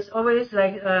call her, it's always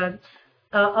like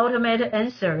automated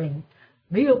answering.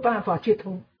 没有办法接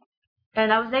通，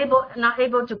 and I was not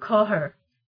able to call her.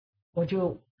 我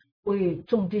就为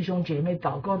众弟兄姐妹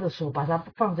祷告的时候，把它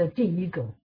放在第一个。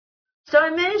 So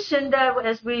I mentioned that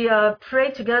as we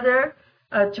pray together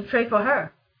to pray for her.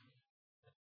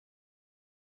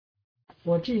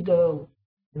 我记得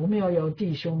吴妙瑶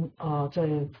弟兄在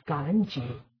感恩节，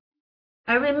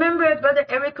 I remember Brother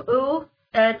Eric Wu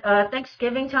at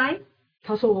Thanksgiving time.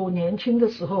 他说我年轻的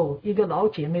时候，一个老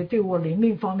姐妹对我灵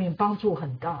命方面帮助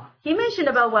很大。 He mentioned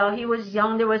about while he was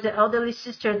young, there was an elderly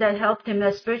sister that helped him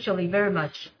spiritually very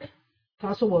much.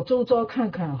 他说我周遭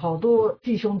看看，好多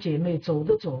弟兄姐妹走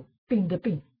的走，病的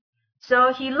病。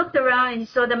 So he looked around and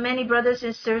saw that many brothers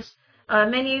and sisters,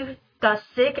 many got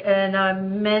sick and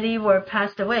many were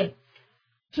passed away.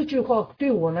 这句话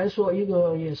对我来说，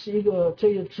也是一个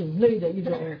这个主内的一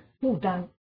个负担。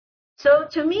 So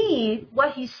to me,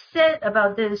 what he said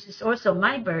about this is also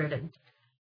my burden.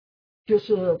 就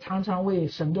是常常为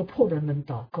神的仆人们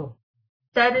祷告，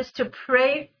 That is to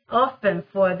pray often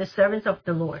for the servants of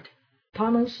the Lord.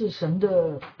 他们是神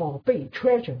的宝贝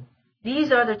treasure。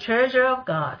 These are the treasure of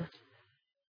God.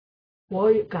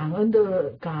 我感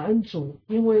恩主，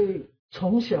因为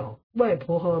从小外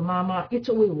婆和妈妈一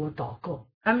直为我祷告。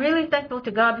 I'm really thankful to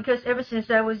God because ever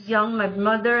since I was young, my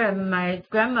mother and my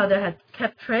grandmother had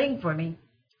kept praying for me.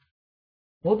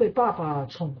 我被爸爸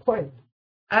宠坏了，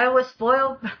 I was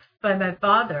spoiled by my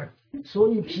father, 所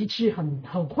以脾气很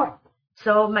坏。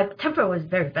 so my temper was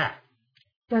very bad.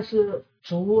 但是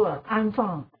主安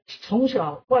放，从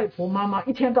小外婆妈妈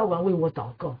一天到晚为我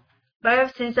祷告， But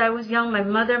ever since I was young, my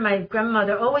mother, my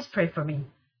grandmother always prayed for me.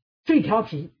 最调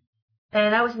皮。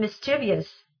 And I was mischievous.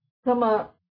 那么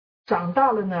长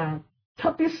大了呢，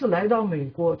特别是来到美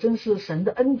国，真是神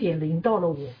的恩典临到了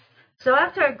我。 So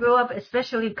after I grew up,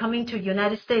 especially coming to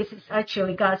United States, it's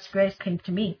actually God's grace came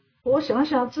to me. 我想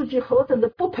想自己何等的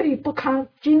不配不堪，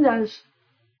竟然是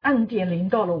恩典临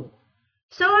到了我。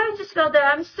 So I just felt that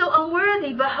I'm so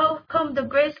unworthy, but how come the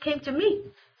grace came to me?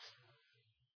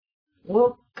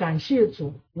 我感谢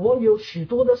主，我有许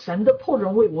多的神的仆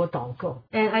人为我祷告，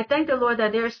 And I thank the Lord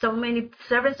that there are so many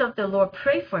servants of the Lord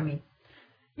pray for me.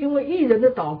 因为义人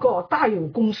的祷告大有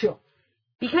功效，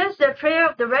 Because the prayer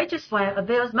of the righteous one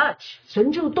avails much.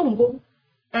 神就动工，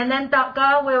 And then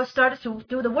God will start to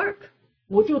do the work.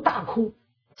 我就大哭，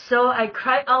 So I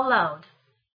cried out loud.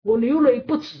 我流泪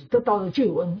不止，得到了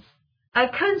救恩， I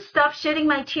couldn't stop shedding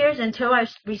my tears until I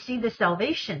received the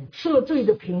salvation. 赦罪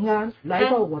的平安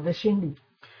来到我的心里。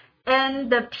 And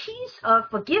the peace of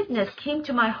forgiveness came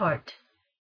to my heart.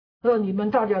 你们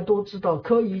大家都知道，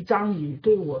柯怡、张怡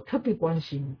对我特别关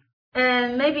心，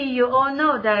 And maybe you all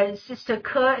know that Sister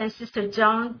Ke and Sister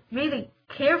John really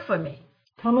care for me.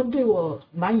 他们对我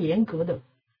蛮严格的，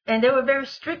 And they were very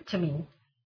strict to me.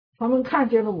 他们看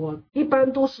见了我，一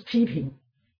般都是批评。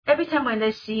 Every time when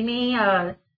they see me,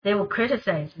 they will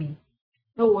criticize me.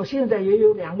 那我现在也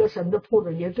有2个神的仆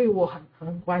人，也对我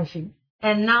很关心。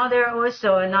 And now there are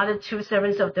also another 2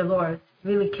 servants of the Lord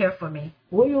really care for me.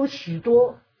 我有许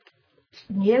多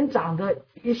年长的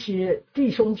一些弟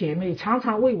兄姐妹，常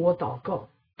常为我祷告。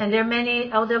 And there are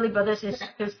many elderly brothers and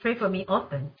sisters pray for me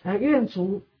often. 愿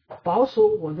主保守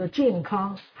我的健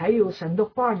康，还有神的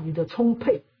话语的充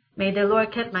沛。 May the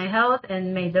Lord keep my health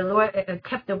and may the Lord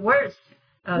keep the words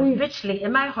richly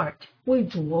in my heart. 为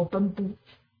主而奔波。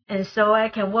 And so I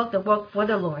can walk the walk for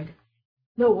the Lord.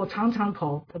 那我常常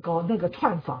搞那个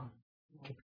探访，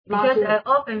 Because I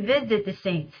often visit the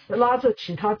saints. 拉着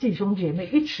其他弟兄姐妹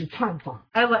一起探访。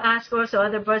 I will ask also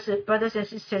other brothers and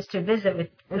sisters to visit with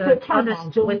在探 others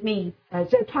访中 with me.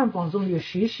 在探访中也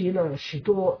学习了许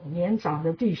多年长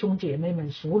的弟兄姐妹们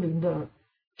属灵的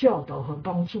教导和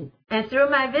帮助。 And through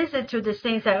my visit to the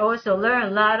saints, I also learn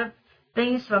a lot of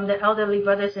things from the elderly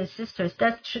brothers and sisters.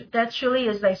 That truly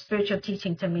is like spiritual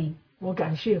teaching to me. 我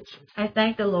感谢主， I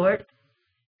thank the Lord.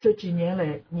 这几年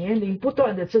来年龄不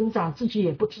断的增长，自己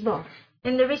也不知道。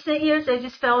 In the recent years, I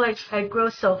just felt like I grow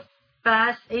so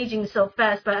fast, aging so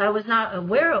fast, but I was not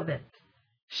aware of it.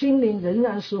 心灵仍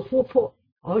然是活泼，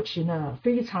而且呢，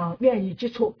非常愿意接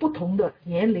触不同的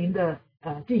年龄的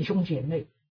弟兄姐妹。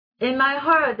 In my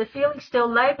heart, the feeling's still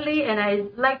lively, and I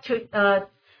like to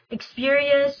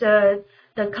experience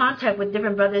the contact with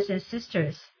different brothers and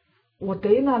sisters. 我德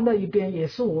纳那一边也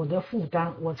是我的负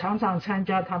担，我常常参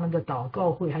加他们的祷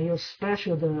告会，还有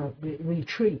special 的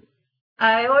retreat。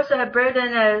 I also have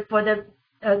burden for the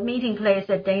meeting place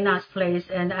at Dana's place,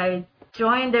 and I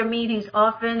join their meetings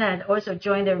often and also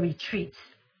join their retreats.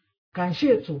 感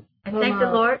谢主。 I thank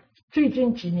the Lord. 最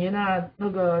近几年呢，那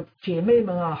个姐妹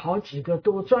们啊，好几个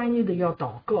都专业的要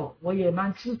祷告，我也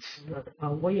蛮支持的啊，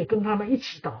我也跟他们一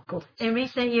起祷告。In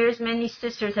recent years, many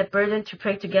sisters have burdened to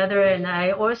pray together, and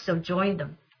I also joined them.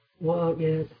 我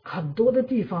也很多的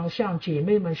地方向姐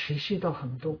妹们学习到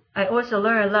很多， I also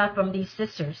learned a lot from these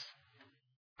sisters.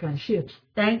 感谢主。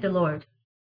 Thank the Lord.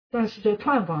 但是在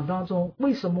探访当中，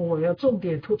为什么我要重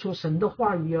点突出神的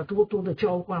话语，要多多的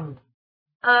浇灌我？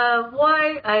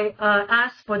 Why I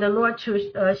asked for the Lord to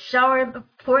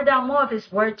pour down more of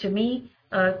His word to me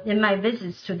in my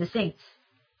visits to the saints.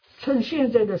 趁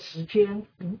现在的时间，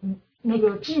那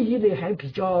个记忆力还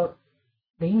比较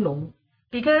玲珑，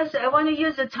 Because I want to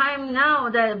use the time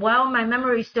now that while my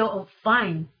memory is still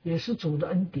fine, 也是主的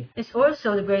恩典， it's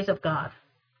also the grace of God.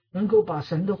 能够把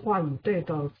神的话语带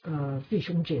到弟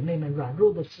兄姐妹们软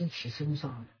弱的肢体身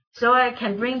上。 So I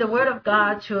can bring the word of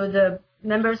God to the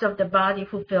members of the body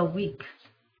who feel weak.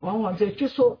 往往在接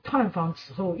受探访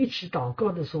之后，一起祷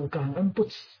告的时候，感恩不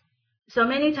止。 So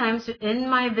many times in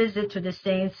my visit to the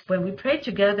saints, when we pray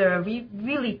together, we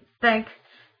really thank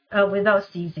without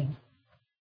ceasing.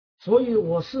 所以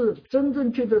我是真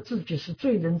正觉得自己是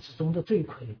罪人之中的罪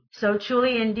魁。 So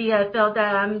truly indeed, I felt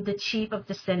that I'm the chief of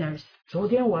the sinners. 昨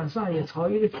天晚上也朝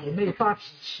一个姐妹发脾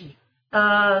气，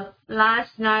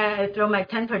 Last night I threw my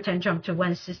temper tantrum to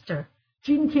one sister.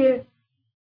 今天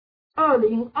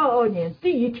2022年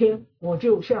第一天，我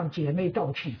就向姐妹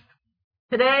道歉。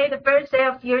 Today, the first day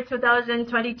of year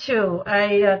 2022,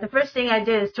 the first thing I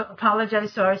did is to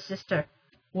apologize to our sister.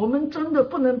 我们真的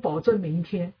不能保证明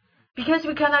天， Because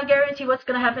we cannot guarantee what's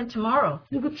going to happen tomorrow.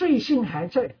 那个罪性还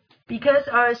在， Because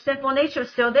our sinful nature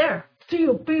is still there. 只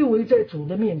有卑微在主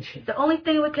的面前， The only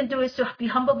thing we can do is to be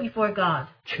humble before God.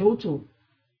 求主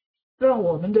让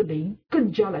我们的灵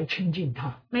更加来亲近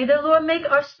他。 May the Lord make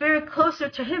our spirit closer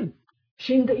to Him.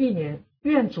 新的一年，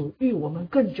愿主与我们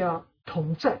更加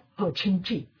同在和亲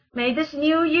近。 May this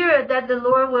new year that the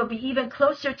Lord will be even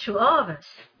closer to all of us.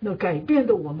 那改变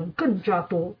的我们更加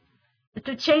多，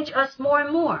 To change us more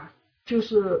and more. 就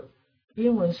是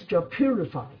英文是叫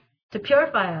purify， To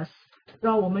purify us.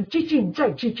 让我们接近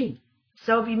再接近，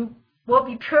 So we'll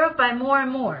be purified more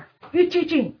and more. 越接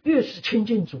近越是亲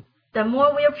近主， The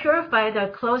more we are purified, the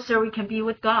closer we can be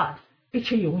with God. 一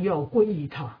切荣耀归于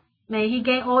他。 May He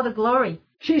gain all the glory.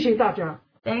 谢谢大家。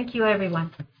 Thank you, everyone.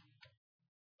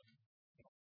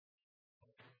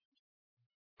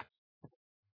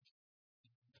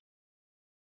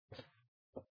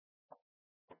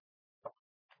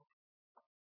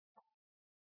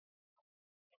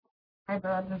 Hi,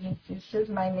 brothers and sisters.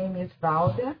 My name is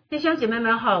Valda. 弟兄姐妹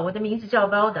们好，我的名字叫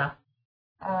Valda.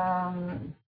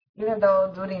 Even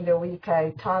though during the week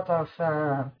I thought of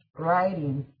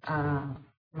writing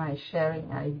my sharing,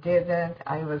 I didn't.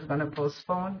 I was going to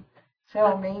postpone.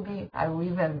 So maybe I will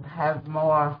even have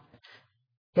more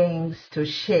things to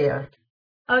share.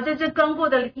 在这刚过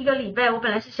的一个礼拜，我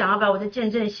本来是想要把我的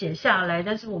见证写下来，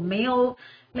但是我没有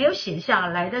写下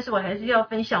来，但是我还是要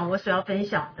分享我所要分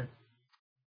享的。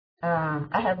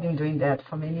I have been doing that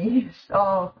for many years.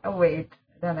 Oh, wait,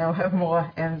 then I'll have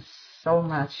more and so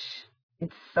much.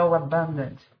 It's so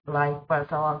abundant, like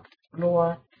what our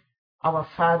Lord, our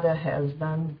Father has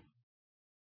done.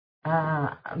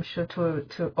 I'm sure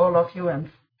to all of you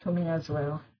and to me as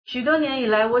well. 许多年以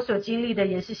来，我所经历的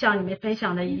也是像你们分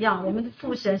享的一样，我们的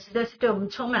父神实在是对我们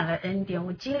充满了恩典，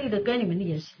我经历的跟你们的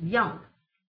也是一样的。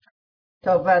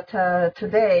So, but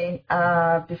today,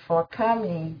 before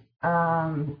coming,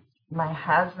 my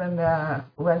husband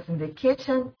was in the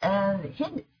kitchen and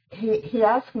he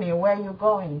asked me, "Where are you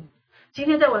going?" 今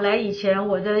天在我来以前，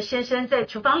我的先生在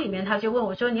厨房里面，他就问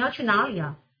我说：“你要去哪里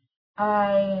啊？”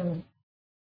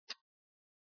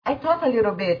 I thought a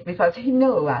little bit because he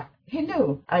knew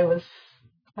I was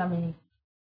coming.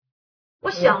 我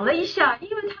想了一下，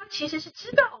因为他其实是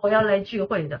知道我要来聚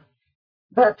会的。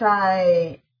 But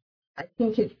I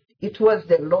think it was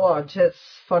the Lord just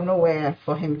for nowhere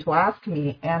for him to ask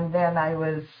me. And then I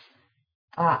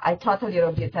thought a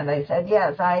little bit and I said,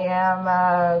 yes, I am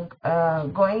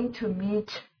going to meet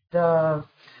the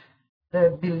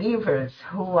believers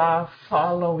who are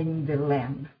following the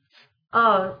Lamb.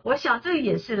 我想这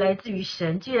也是来自于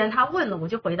神。既然他问了，我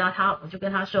就回答他，我就跟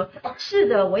他说：是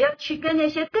的，我要去跟那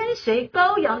些跟随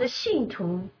羔羊的信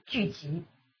徒聚集。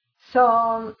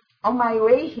 So on my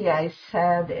way here, I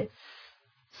said, it's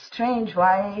strange.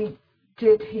 Why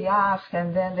did he ask?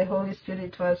 And then the Holy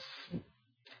Spirit was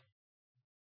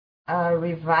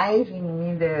reviving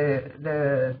me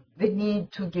the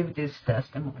need to give this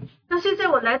testimony. 那所以在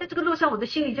我来的这个路上，我的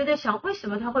心里就在想，为什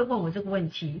么他会问我这个问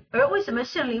题，而为什么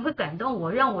圣灵会感动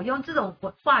我，让我用这种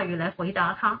话语来回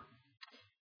答他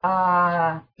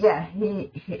The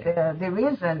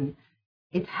reason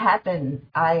it happened,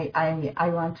 I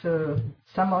want to,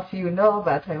 some of you know,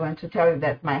 but I want to tell you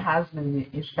that my husband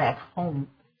is back home.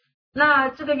 那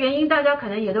这个原因大家可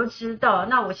能也都知道。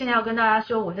那我现在要跟大家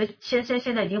说，我的先生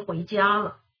现在已经回家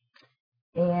了。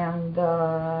And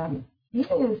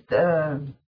here is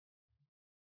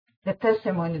the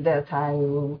testimony that I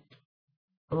would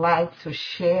like to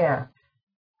share.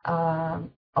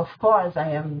 Of course,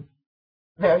 I am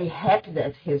very happy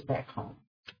that he's back home.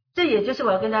 这也就是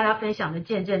我要跟大家分享的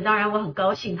见证。当然，我很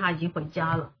高兴他已经回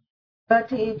家了。But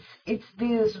it's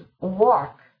this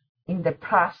work in the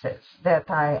process that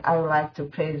I would like to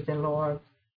praise the Lord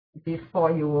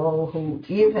before you all who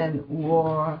even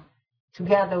were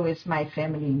together with my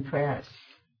family in prayers.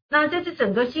 那在这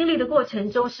整个经历的过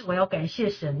程中，是我要感谢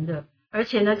神的，而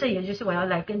且呢，这也就是我要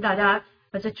来跟大家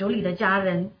这主里的家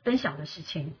人分享的事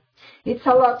情。It's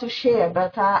a lot to share,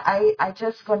 but I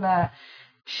just gonna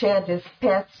share this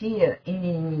past year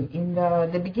in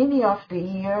the beginning of the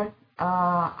year.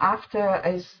 After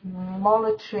a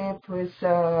smaller trip with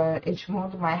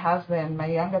Edmundo, my husband, my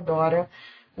younger daughter,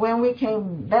 when we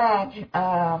came back,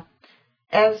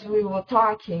 as we were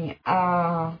talking,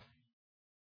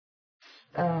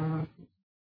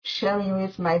 sharing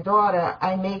with my daughter,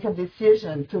 I make a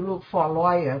decision to look for a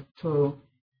lawyer to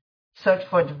search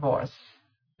for divorce.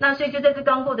 那所以就在这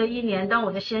刚过的一年，当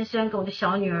我的先生跟我的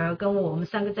小女儿跟我们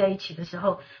三个在一起的时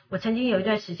候，我曾经有一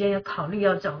段时间要考虑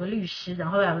要找个律师，然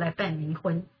后要来办离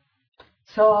婚。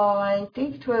So I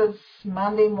think it was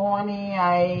Monday morning.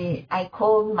 I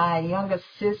called my younger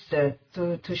sister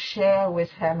to share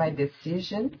with her my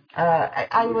decision.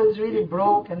 I was really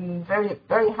broke and very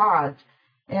very hard,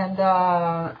 and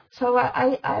so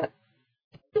I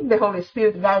think the Holy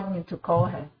Spirit guided me to call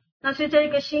her. 那所以在一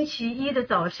个星期一的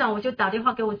早上，我就打电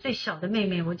话给我最小的妹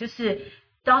妹。我就是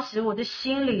当时我的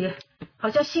心里好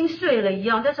像心碎了一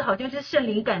样，但是好像是圣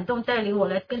灵感动带领我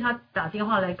来跟她打电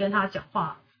话，来跟她讲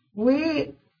话。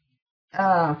We,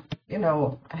 I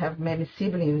have many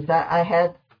siblings. I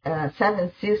had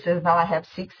 7 sisters. Now I have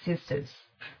 6 sisters.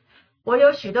 我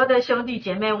有许多的兄弟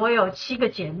姐妹，我有7个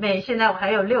姐妹，现在我还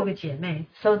有6个姐妹。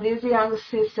So this young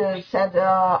sister said,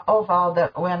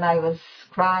 that when I was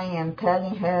crying and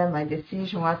telling her my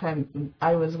decision, what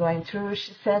I was going through,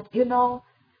 she said, you've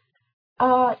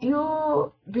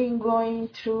been going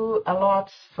through a lot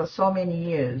for so many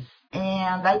years,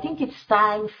 and I think it's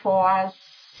time for us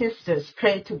sisters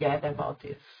pray together about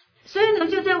this. 所以呢，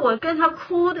就在我跟她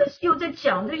哭的，又在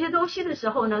讲这些东西的时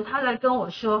候呢，她来跟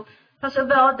我说。他说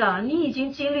Velda， 你已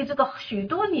經經歷這個許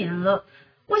多年了，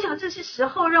我想這是時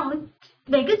候讓我們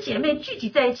每個姐妹聚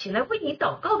集在一起來為你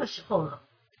禱告的時候了。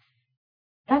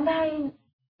And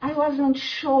I wasn't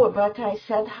sure, but I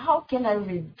said, how can I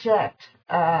reject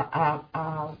a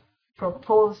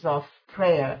proposal of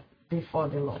prayer before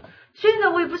the Lord? 所以呢，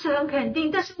我也不是很肯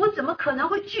定，但是我怎麼可能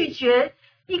會拒絕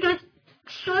一個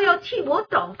說要替我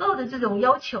禱告的這種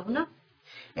要求呢？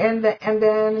 And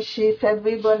then she said,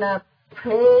 we're gonna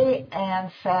pray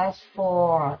and fast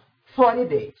for 40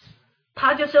 days.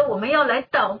 他就说我们要来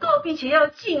禱告，並且要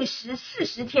禁食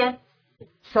40天。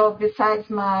So besides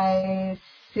my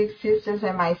 6 sisters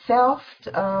and myself,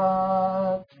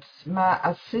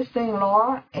 my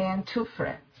sister-in-law and 2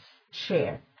 friends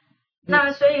share.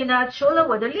 那所以呢，除了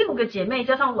我的6个姐妹，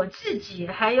加上我自己，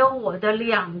还有我的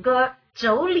2个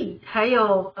妯娌，还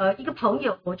有一个朋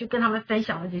友，我就跟他们分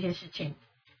享了这些事情。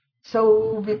So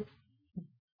we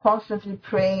constantly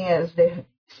praying as the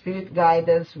Spirit guides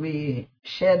us. We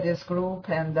share this group,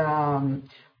 and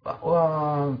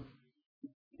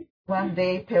 1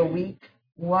 day per week,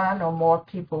 1 or more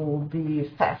people will be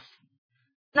fast.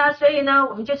 那所以呢，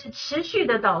我们就是持续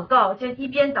的祷告，就一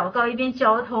边祷告一边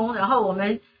交通，然后我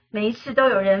们每一次都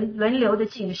有人轮流的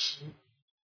禁食。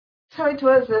So it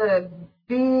was a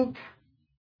big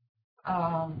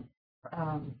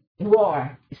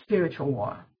war, spiritual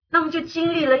war. 那我们就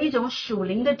经历了一种属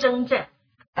灵的征战。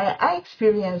I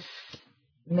experienced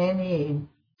many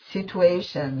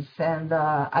situations, and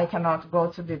I cannot go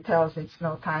to details. It's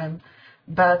no time.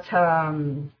 But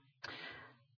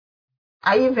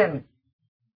I even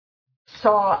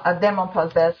saw a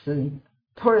demon-possessed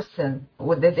person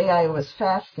the day I was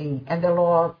fasting, and the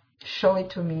Lord showed it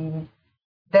to me.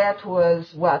 That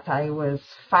was what I was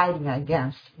fighting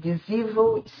against, this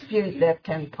evil spirit that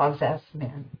can possess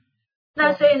men.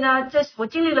 那所以呢，这我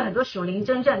经历了很多属灵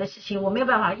征战的事情，我没有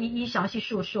办法一一详细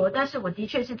述说，但是我的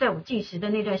确是在我禁食的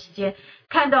那段时间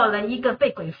看到了一个被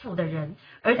鬼附的人，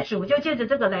而主就借着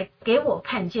这个来给我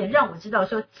看见，让我知道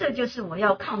说这就是我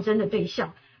要抗争的对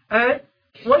象，而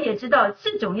我也知道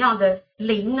这种样的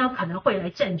灵呢可能会来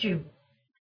占据我。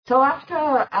So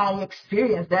after I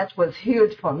experienced that was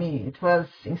huge for me. It was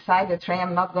inside the train.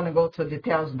 I'm not going to go to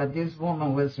details, but this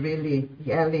woman was really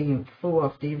yelling, full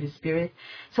of the evil spirit.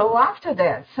 So after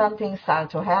that, something started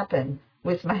to happen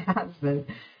with my husband.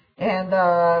 And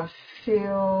a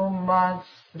few months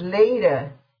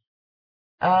later,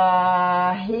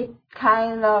 he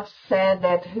kind of said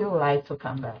that he would like to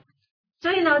come back.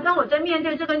 所以呢，当我在面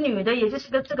对这个女的，也就是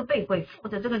这个被鬼附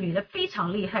的这个女的非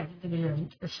常厉害的这个人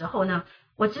的时候呢，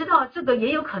我知道这个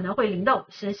也有可能会临到我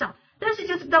身上，但是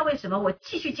就是不知道为什么，我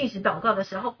继续进食祷告的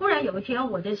时候，忽然有一天，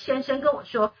我的先生跟我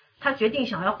说，他决定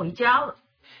想要回家了。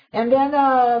And then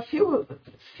a few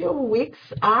weeks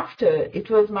after, it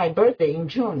was my birthday in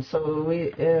June, so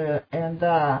he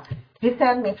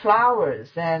sent me flowers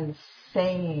and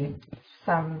saying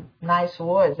some nice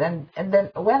words, and then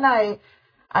when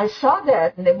I saw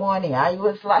that in the morning, I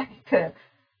was like,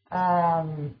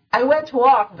 I went to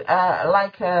walk,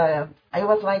 I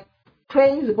was like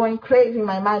crazy, going crazy in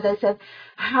my mind. I said,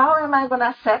 how am I going to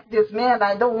accept this man?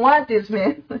 I don't want this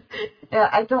man.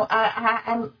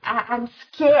 I'm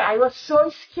scared. I was so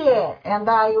scared. And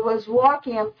I was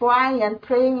walking and crying and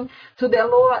praying to the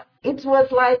Lord. It was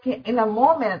like in a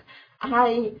moment,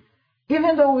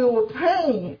 even though we were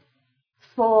praying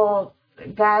for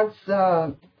God's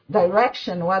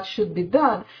direction, what should be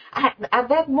done, at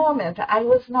that moment, I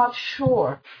was not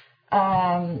sure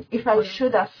if I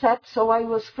should accept, so I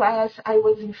was crying. I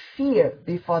was in fear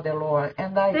before the Lord.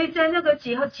 And 所以在那个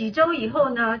几周以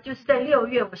后呢，就是在6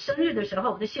月我生日的时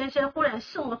候，我的先生忽然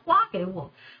送了花给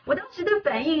我。我当时的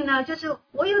反应呢，就是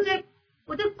我在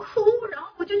哭，然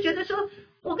后我就觉得说，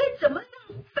我该怎么样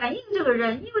反应这个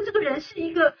人？因为这个人是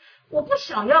一个我不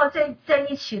想要在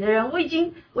一起的人，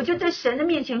我就在神的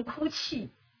面前哭泣。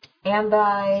And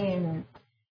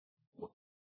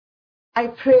I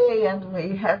pray, and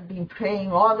we have been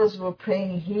praying, others were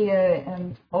praying here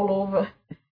and all over.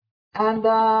 And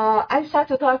I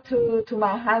started to talk to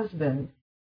my husband.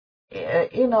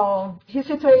 His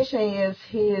situation is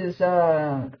he is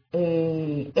a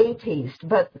atheist,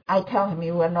 but I tell him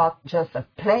you are not just a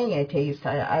plain atheist.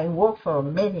 I work for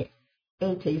many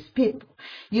atheist people.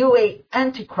 You a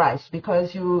antichrist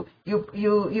because you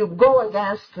go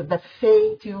against the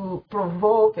faith, you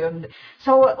provoke, and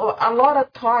so a lot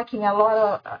of talking,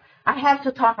 I have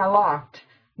to talk a lot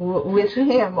with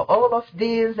him, all of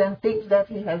these and things that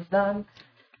he has done.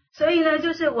 所以呢，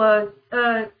就是我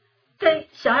在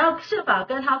想要设法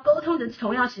跟他沟通的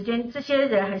同样时间，这些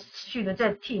人还是持续的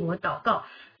在替我祷告。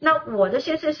那我的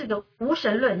先生是个无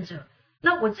神论者，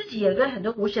那我自己也跟很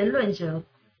多无神论者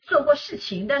做过事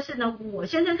情，但是呢，我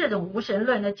先生这种无神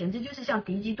论呢，简直就是像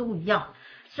敌基督一样。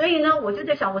所以呢，我就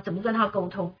在想，我怎么跟他沟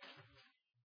通。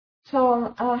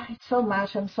So it's so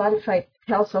much. I'm sorry if I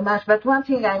tell so much, but one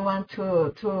thing I want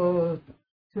to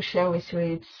share with you,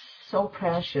 it's so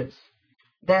precious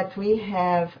that we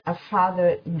have a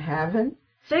Father in heaven.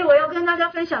 所以我要跟大家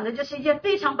分享的就是一件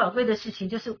非常宝贵的事情，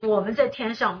就是我们在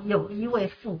天上有一位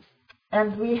父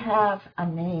 ，and we have a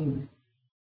name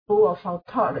full of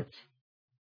authority.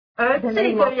 而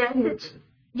这个人是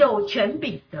有权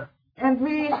柄的。And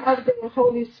we have the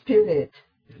Holy Spirit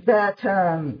that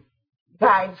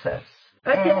guides us.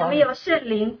 而且我们有圣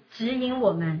灵指引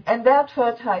我们。And that's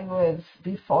what I was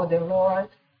before the Lord,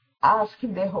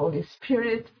 asking the Holy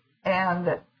Spirit.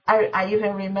 And I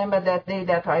even remember that day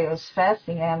that I was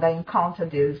fasting and I encountered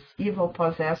this evil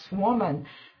possessed woman.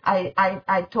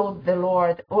 I told the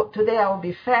Lord, today I will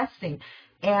be fasting.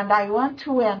 And I want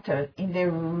to enter in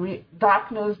the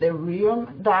darkness, the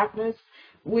realm darkness,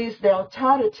 with the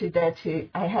authority that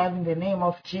I have in the name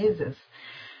of Jesus.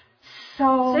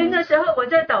 所以那时候我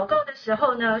在祷告的时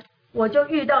候呢，我就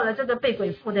遇到了这个被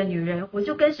鬼附的女人，我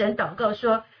就跟神祷告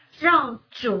说，让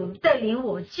主带领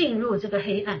我进入这个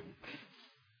黑暗。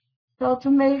So to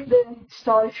make the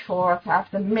story short,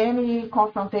 after many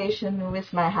confrontations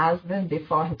with my husband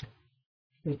before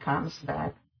he comes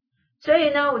back. 所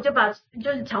以呢，我就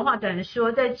是长话短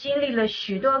说，在经历了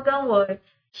许多跟我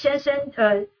先生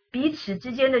彼此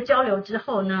之间的交流之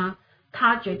后呢，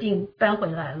他决定搬回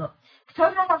来了。So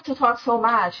I don't have to talk so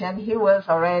much, and he was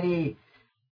already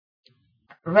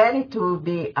ready to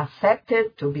be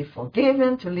accepted, to be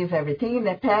forgiven, to leave everything in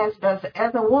the past. But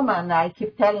as a woman, I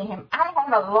keep telling him, I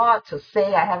have a lot to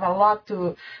say, I have a lot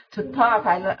to talk,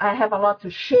 I have a lot to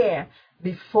share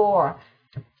before.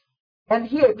 And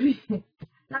he agreed.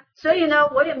 那所以呢，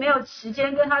我也没有时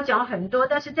间跟他讲很多，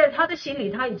但是在他的心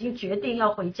里，他已经决定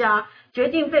要回家，决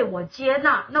定被我接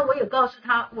纳。那我也告诉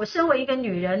他，我身为一个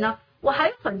女人呢，我还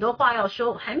有很多话要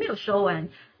说，我还没有说完。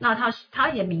那他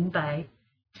也明白。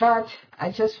But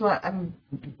I just want, I'm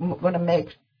going to make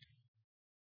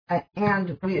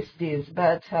end with this,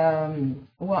 but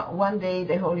one day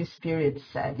the Holy Spirit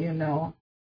said,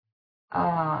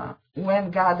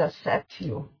 when God accepts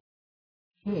you,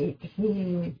 He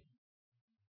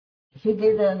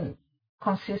didn't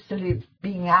consistently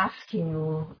being asking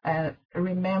you and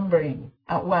remembering,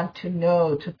 want to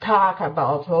know, to talk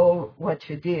about all what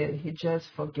you did. He just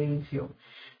forgave you.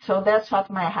 So that's what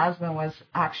my husband was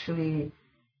actually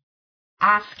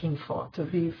asking for, to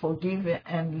be forgiven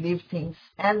and leave things.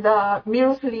 And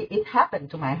miraculously, it happened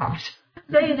to my heart.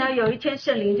 所以呢，有一天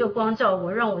圣灵就光照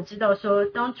我，让我知道说，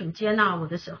当主接纳我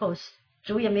的时候，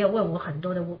主也没有问我很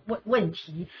多的问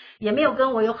题，也没有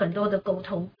跟我有很多的沟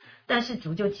通，但是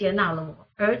主就接纳了我。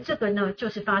而这个呢，就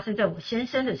是发生在我先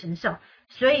生的身上，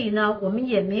所以呢，我们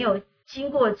也没有经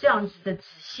过这样子的仔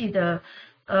细的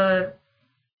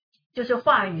就是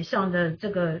话语上的这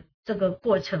个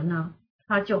过程呢，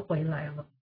他就回来了。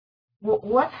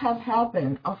What had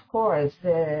happened? Of course,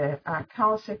 the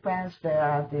consequence, there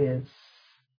are this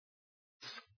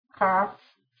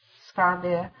scar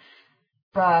there,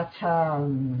 but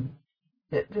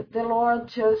the Lord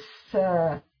just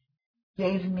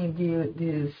gave me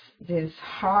this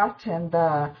heart, and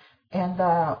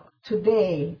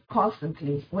today,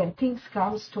 constantly, when things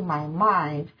comes to my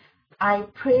mind, I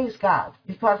praise God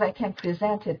because I can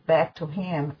present it back to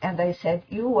Him. And I said,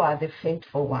 you are the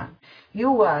faithful one.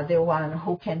 You are the one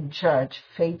who can judge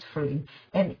faithfully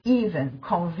and even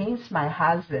convince my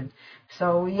husband.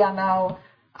 So we are now,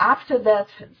 after that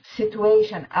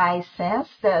situation, I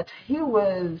sensed that he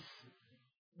was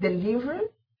delivered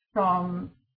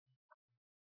from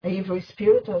an evil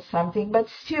spirit or something, but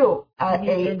still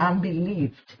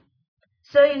unbelieved.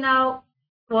 所以呢，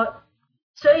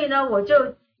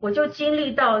我就经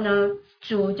历到呢，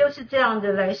主就是这样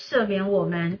的来赦免我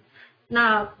们，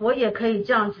那我也可以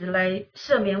这样子来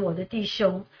赦免我的弟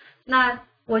兄。那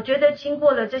我觉得经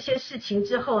过了这些事情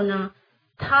之后呢，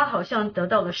他好像得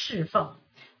到了释放。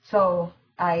So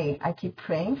I keep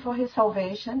praying for his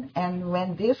salvation, and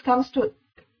when things comes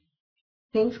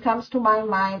to my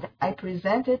mind, I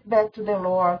present it back to the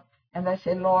Lord, and I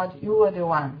say, Lord, you are the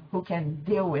one who can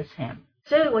deal with him.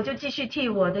 所以我就继续替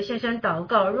我的先生祷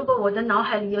告，如果我的脑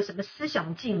海里有什么思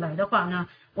想进来的话呢，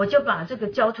我就把这个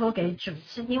交托给主，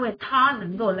是因为他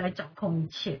能够来掌控一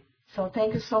切。So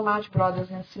thank you so much,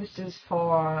 brothers and sisters,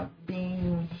 for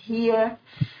being here,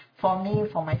 for me,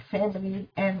 for my family,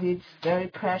 and it's very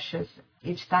precious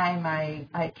each time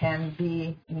I can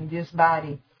be in this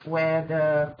body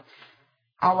where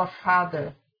our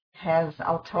Father has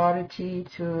authority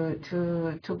to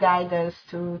guide us,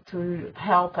 to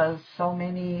help us so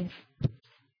many.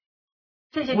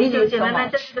 谢谢弟兄姐妹们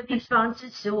在这个地方支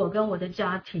持我跟我的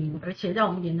家庭，而且让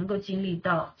我们也能够经历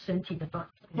到身体的帮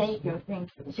助。Thank you, thank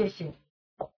you. 谢谢。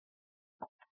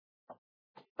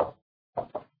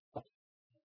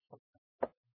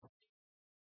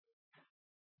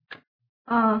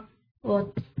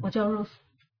我叫 Ruth。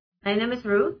 My name is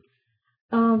Ruth。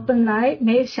本来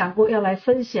没想过要来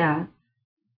分享，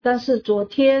但是昨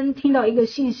天听到一个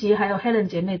信息，还有 Helen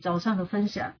姐妹早上的分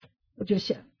享，我就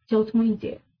想交通一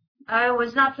点。I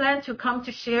was not planning to come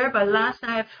to share, but last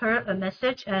night I've heard a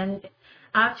message, and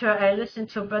after I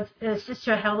listened to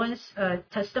Sister Helen's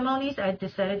testimonies, I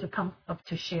decided to come up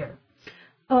to share.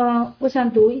 我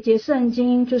想读一节圣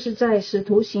经，就是在使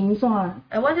徒行传。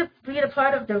I want to read a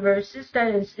part of the verses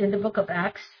that is in the book of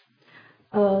Acts.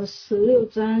 16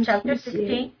章 Chapter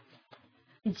 16.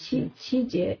 7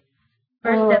节。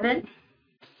Verse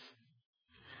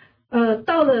 7.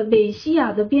 到了美西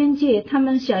亚的边界，他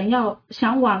们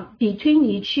想往比推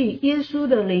尼去，耶稣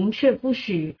的灵却不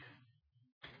许。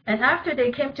And after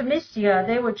they came to Mysia,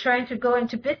 they were trying to go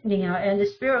into Bithynia, and the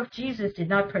Spirit of Jesus did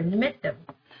not permit them.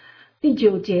 第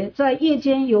9节，在夜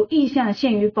间有异象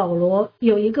现于保罗，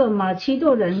有一个马其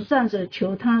顿人站着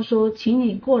求他说：“请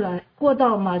你过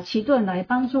到马其顿来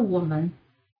帮助我们。”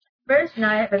 Verse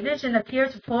 9, a vision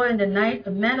appeared to Paul in the night.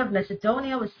 A man of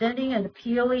Macedonia was standing and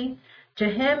appealing to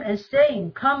him and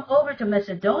saying, "Come over to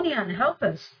Macedonia and help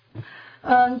us."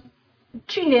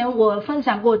 去年我分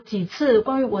享过几次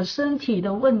关于我身体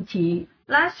的问题。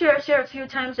Last year I shared a few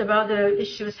times about the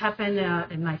issues happened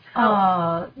in my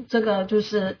health. 这个就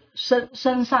是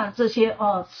身上这些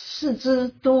四肢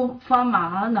都发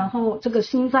麻，然后这个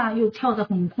心脏又跳得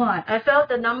很快。I felt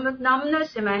the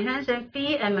numbness in my hands and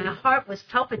feet, and my heart was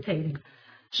palpitating.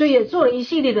 所以也做了一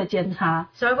系列的检查。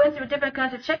So I went through different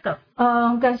kinds of checkup.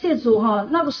 感谢主哈，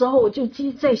那个时候我就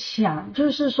在想，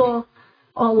就是说，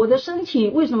我的身体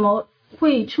为什么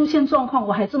会出现状况？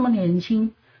我还这么年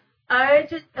轻。I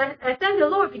thank the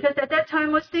Lord because at that time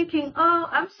I was thinking, oh,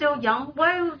 I'm still young.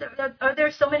 Why are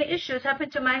there so many issues happen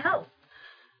to my health?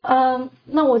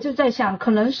 那我就在想，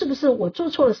可能是不是我做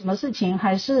错了什么事情，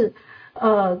还是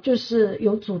就是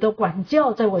有主的管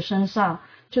教在我身上，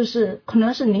就是可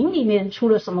能是灵里面出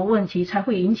了什么问题，才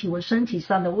会引起我身体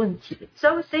上的问题。So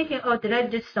I was thinking, oh, did I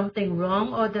do something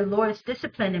wrong, or the Lord is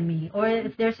disciplining me, or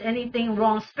if there's anything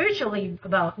wrong spiritually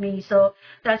about me, so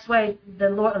that's why the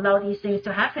Lord allowed these things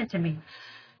to happen to me.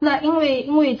 那因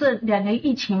为这2年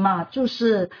疫情嘛，就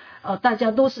是大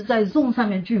家都是在 Zoom 上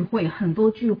面聚会，很多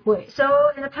聚会。So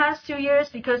in the past 2 years,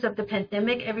 because of the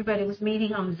pandemic, everybody was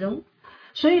meeting on Zoom.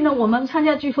 所以呢，我们参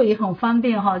加聚会也很方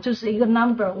便哈，就是一个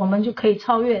number， 我们就可以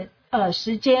超越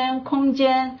时间、空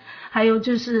间，还有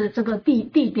就是这个地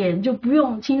点，就不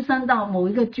用亲身到某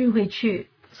一个聚会去。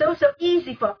So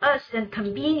easy for us and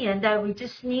convenient that we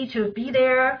just need to be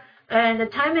there, and the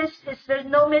time is there's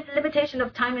no limitation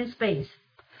of time and space.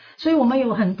 所以我们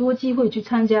有很多机会去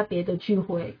参加别的聚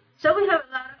会。So we have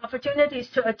a lot of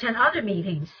opportunities to attend other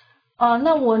meetings.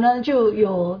 那我呢就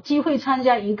有机会参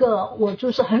加一个我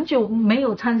就是很久没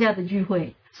有参加的聚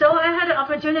会。So I had an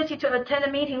opportunity to attend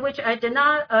a meeting which I did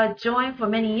not join for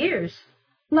many years.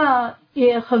 那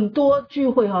也很多聚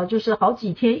会哈，就是好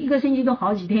几天，一个星期都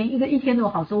好几天，一天都有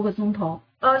好多个钟头。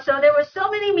So there were so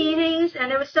many meetings, and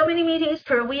there were so many meetings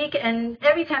per week, and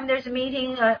every time there's a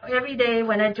meeting, every day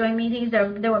when I join meetings,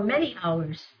 there were many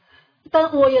hours.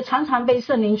 但我也常常被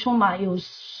圣灵充满，有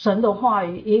神的话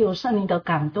语，也有圣灵的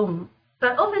感动。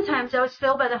But oftentimes I was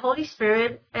filled by the Holy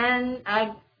Spirit, and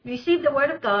I received the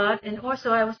Word of God, and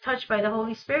also I was touched by the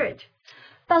Holy Spirit.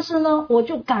 但是呢，我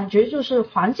就感觉就是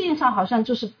环境上好像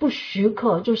就是不许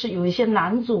可，就是有一些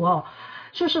难阻哦，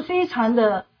就是非常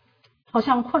的，好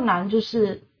像困难，就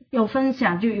是要分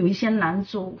享就有一些难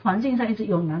阻，环境上一直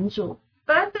有难阻。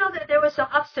But I felt that there were some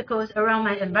obstacles around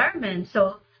my environment,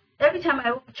 so every time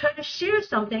I try to share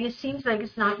something, it seems like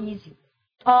it's not easy.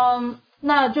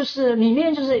 那就是里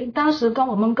面就是当时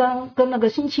我们跟那个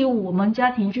星期五我们家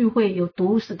庭聚会有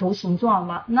读使徒行状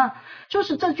嘛，那就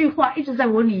是这句话一直在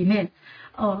我里面，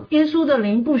耶稣的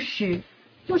灵不许，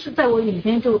就是在我里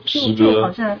面就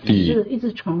好像一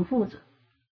直重复着。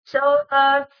So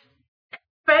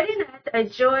Friday night I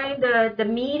joined the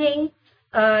meeting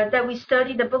that we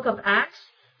studied the book of Acts,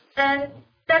 and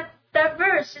that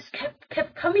verse just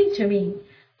kept coming to me.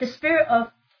 The Spirit of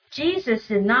Jesus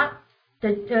did not.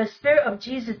 The Spirit of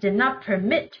Jesus did not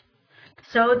permit.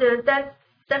 So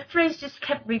that phrase just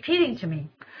kept repeating to me.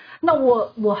 那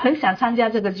我很想参加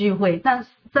这个聚会，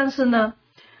但是呢，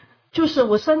就是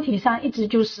我身体上一直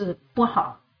就是不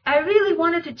好。I really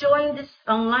wanted to join this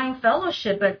online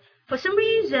fellowship, but for some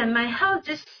reason my health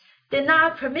just did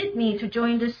not permit me to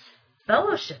join this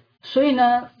fellowship. 所以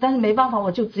呢，但是没办法，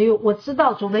我知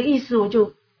道主的意思，我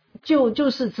就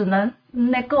是只能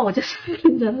let go， 就是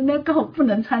人 let go， 不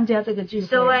能参加这个聚会。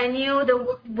So I knew the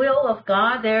will of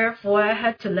God, therefore I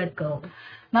had to let go.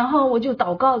 然后我就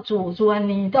祷告主啊，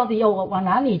你到底要我往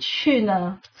哪里去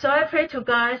呢？ So I prayed to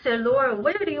God, I said, Lord,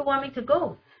 where do you want me to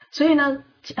go? 所以呢，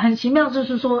很奇妙，就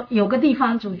是说有个地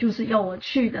方主就是要我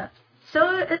去的。So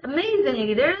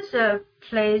amazingly, there's a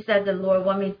place that the Lord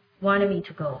wanted me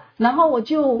to go. 然后我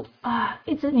就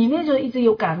一直里面就一直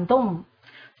有感动。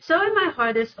So in my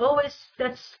heart, there's always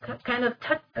that kind of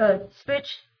spirit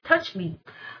touch me.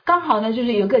 刚好呢，就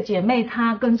是有个姐妹，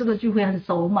她跟这个聚会很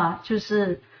熟嘛，就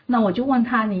是那我就问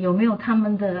她，你有没有他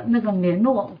们的那个联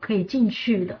络可以进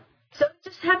去的？ So it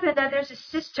just happened that there's a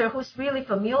sister who's really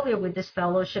familiar with this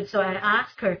fellowship. So I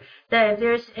asked her that if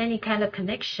there's any kind of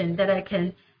connection that I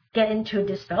can get into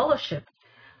this fellowship.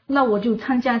 那我就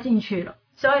参加进去了。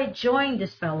So I joined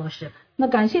this fellowship. 那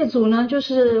感谢主呢，就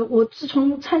是我自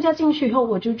从参加进去以后，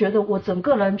我就觉得我整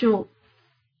个人就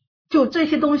这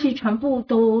些东西全部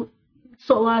都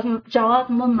手啊、什么脚啊、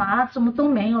什么麻什么都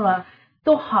没有了，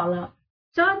都好了。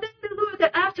So I thank the Lord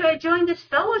that after I joined this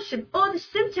fellowship, all the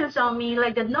symptoms on me,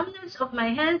 like the numbness of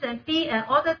my hands and feet and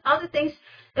all the other things,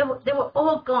 they were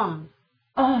all gone.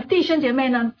 弟兄姐妹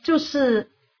呢，就是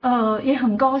也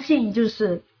很高兴，就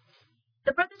是。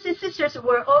The brothers and sisters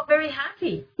were all very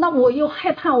happy. 那我又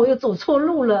害怕，我又走错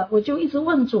路了，我就一直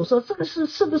问主说：“这个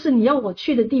是不是你要我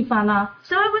去的地方呢？”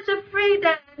 So I was afraid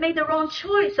that I made the wrong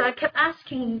choice. So I kept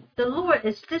asking the Lord,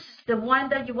 "Is this the one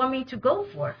that you want me to go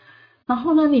for?" 然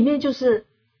后呢，里面就是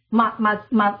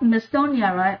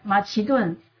Macedonia 来马其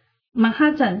顿，曼哈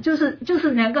顿，就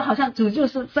是两个好像主就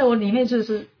是在我里面就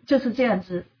是这样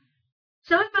子。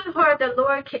So in my heart, the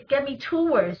Lord gave me 2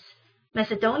 words.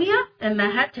 Macedonia and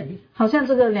Manhattan. 好像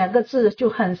这个两个字就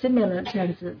很 similar 这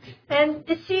样子。And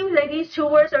it seems like these 2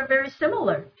 words are very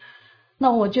similar. 那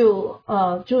我就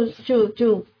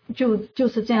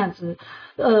是这样子，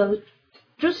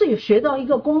就是有学到一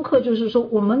个功课，就是说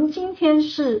我们今天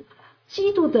是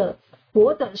基督的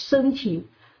活的身体，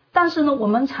但是呢，我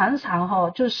们常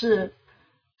常就是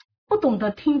不懂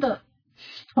得听的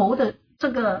头的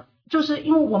这个，就是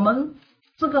因为我们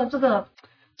这个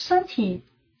身体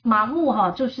麻木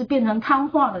就是变成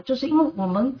瘫痪了，就是因为我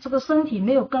们这个身体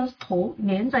没有跟头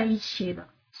连在一起的。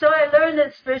So I learned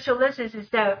that spiritual lessons is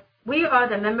that we are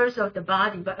the members of the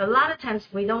body, but a lot of times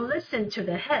we don't listen to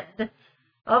the head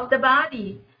of the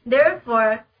body.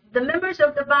 Therefore, the members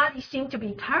of the body seem to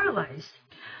be paralyzed.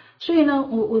 所以呢，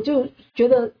我就觉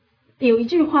得有一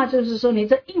句话就是说，你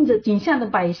这印着景象的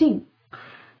百姓。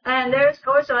And there's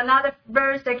also another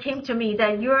verse that came to me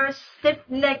that you're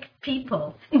stiff-necked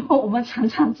people. 因为我们常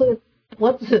常这个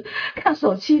脖子看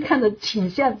手机看的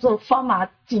倾向之后发麻，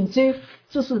颈椎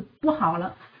就是不好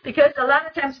了。Because a lot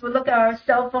of times we look at our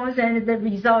cell phones and the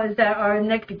result is that our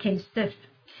neck became stiff.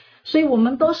 所以我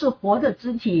们都是活的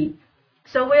肢体。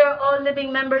So we are all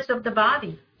living members of the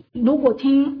body. 如果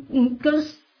跟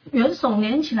元首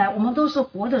连起来，我们都是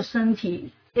活的身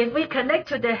体。If we connect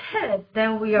to the head,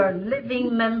 then we are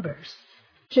living members.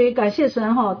 所以感谢神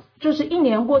就是一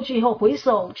年过去以后，回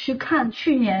首去看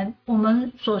去年我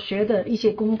们所学的一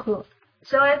些功课。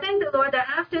So I thank the Lord that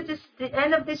after the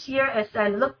end of this year, as I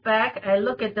look back, I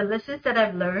look at the lessons that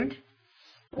I've learned.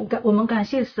 我们感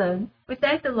谢神。We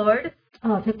thank the Lord.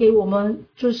 他给我们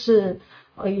就是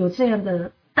有这样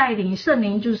的带领，圣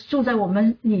灵就是住在我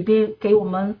们里边，给我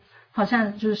们好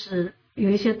像就是有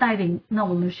一些带领，让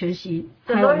我们学习。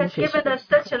The Lord has given us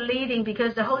such a leading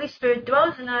because the Holy Spirit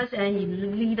dwells in us and He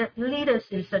lead us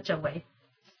in such a way.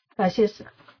 感谢神。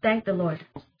Thank the Lord.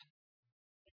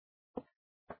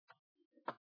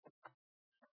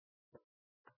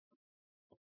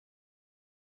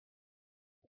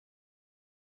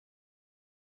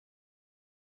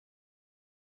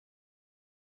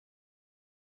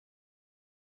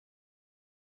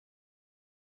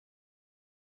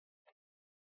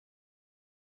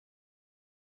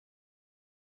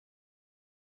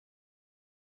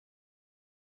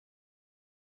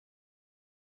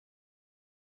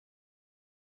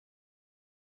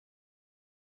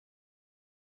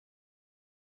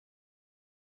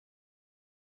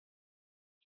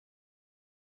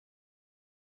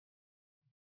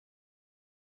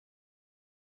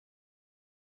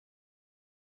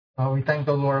 We thank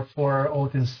the Lord for all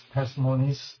these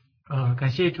testimonies.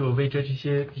 感谢主为这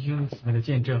些弟兄姊妹的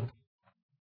见证。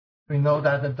We know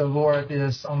that the Lord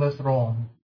is on the throne.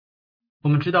 我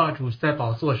们知道主是在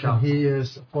宝座 And 上， He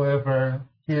is forever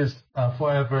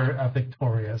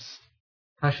victorious.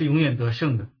 他是永远得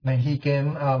胜的。 May He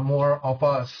gain more of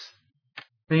us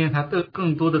但愿他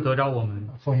更多的得着我们，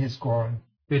 for His glory.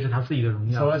 为着他自己的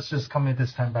荣 So 耀。 let's just commit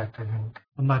this time back to Him.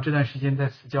 我们把这段时间再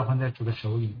次交还在主的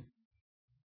手里。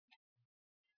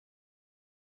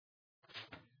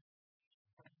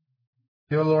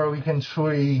Dear Lord, we can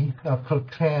truly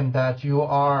proclaim that You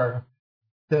are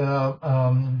the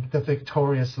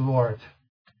victorious Lord,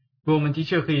 我们的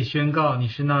确可以宣告你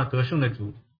是那得胜的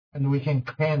主， and we can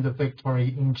claim the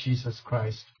victory in Jesus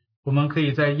Christ. 我们可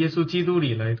以在耶稣基督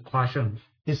里来夸胜。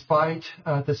 Despite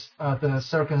the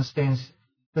circumstances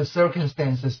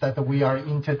that we are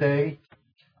in today,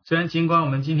 虽然尽管我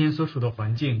们今天所处的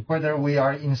环境， whether we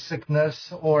are in sickness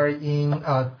or in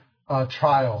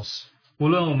trials, 无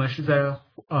论我们是在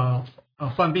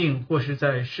患病或是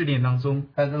在试炼当中，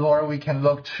 and Lord, we can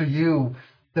look to You,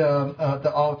 the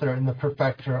author and the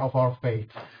perfecter of our faith.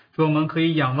 说我们可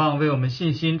以仰望为我们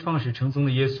信心创始成终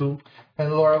的耶稣。 And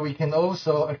Lord, we can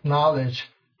also acknowledge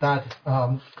that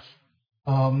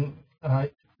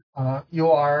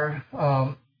You are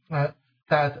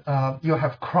You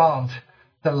have crowned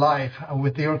the life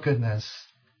with Your goodness.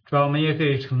 主要我们也可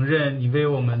以承认你为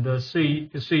我们的岁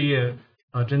月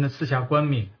真的赐下冠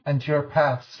冕， And Your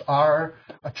paths are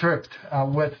dripped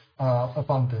with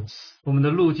abundance. 我们的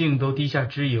路径都滴下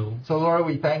脂油。 So Lord,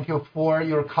 we thank You for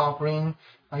Your covering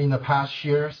in the past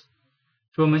years.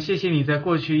 说我们谢谢你在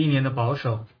过去一年的保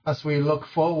守。 As we look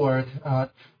forward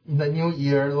in the new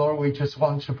year, Lord, we just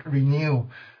want to renew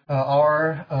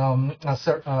our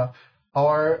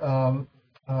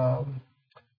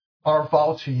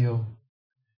vow to You.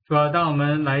 主要当我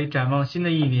们来展望新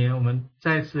的一年，我们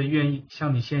再次愿意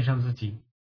向你献上自己。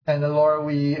 And Lord,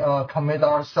 we commit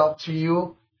ourselves to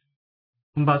You,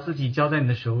 我们把自己交在你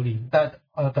的手里， that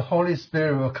the Holy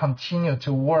Spirit will continue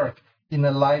to work in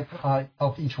the life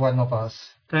of each one of us,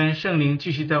 但愿圣灵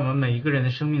继续在我们每一个人的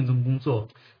生命中工作。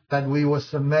 that we will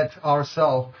submit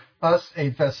ourselves as a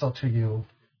vessel to You,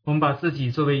 我们把自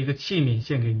己作为一个器皿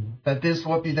献给你。 that this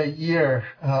will be the year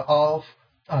of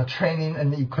training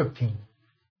and equipping,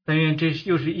 但愿这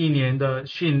又是一年的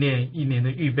训练，一年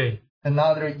的预备，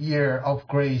 another year of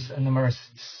grace and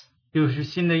mercies. 又是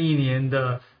新的一年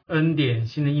的恩典，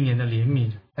新的一年的怜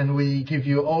悯。 And we give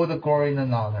you all the glory and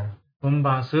honor. 我们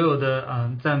把所有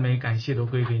的赞美感谢都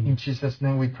归给你 In， Jesus'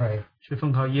 name we pray. 是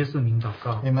奉靠耶稣名祷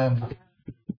告。 Amen.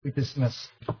 We dismiss.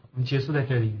 我们结束在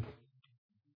这里。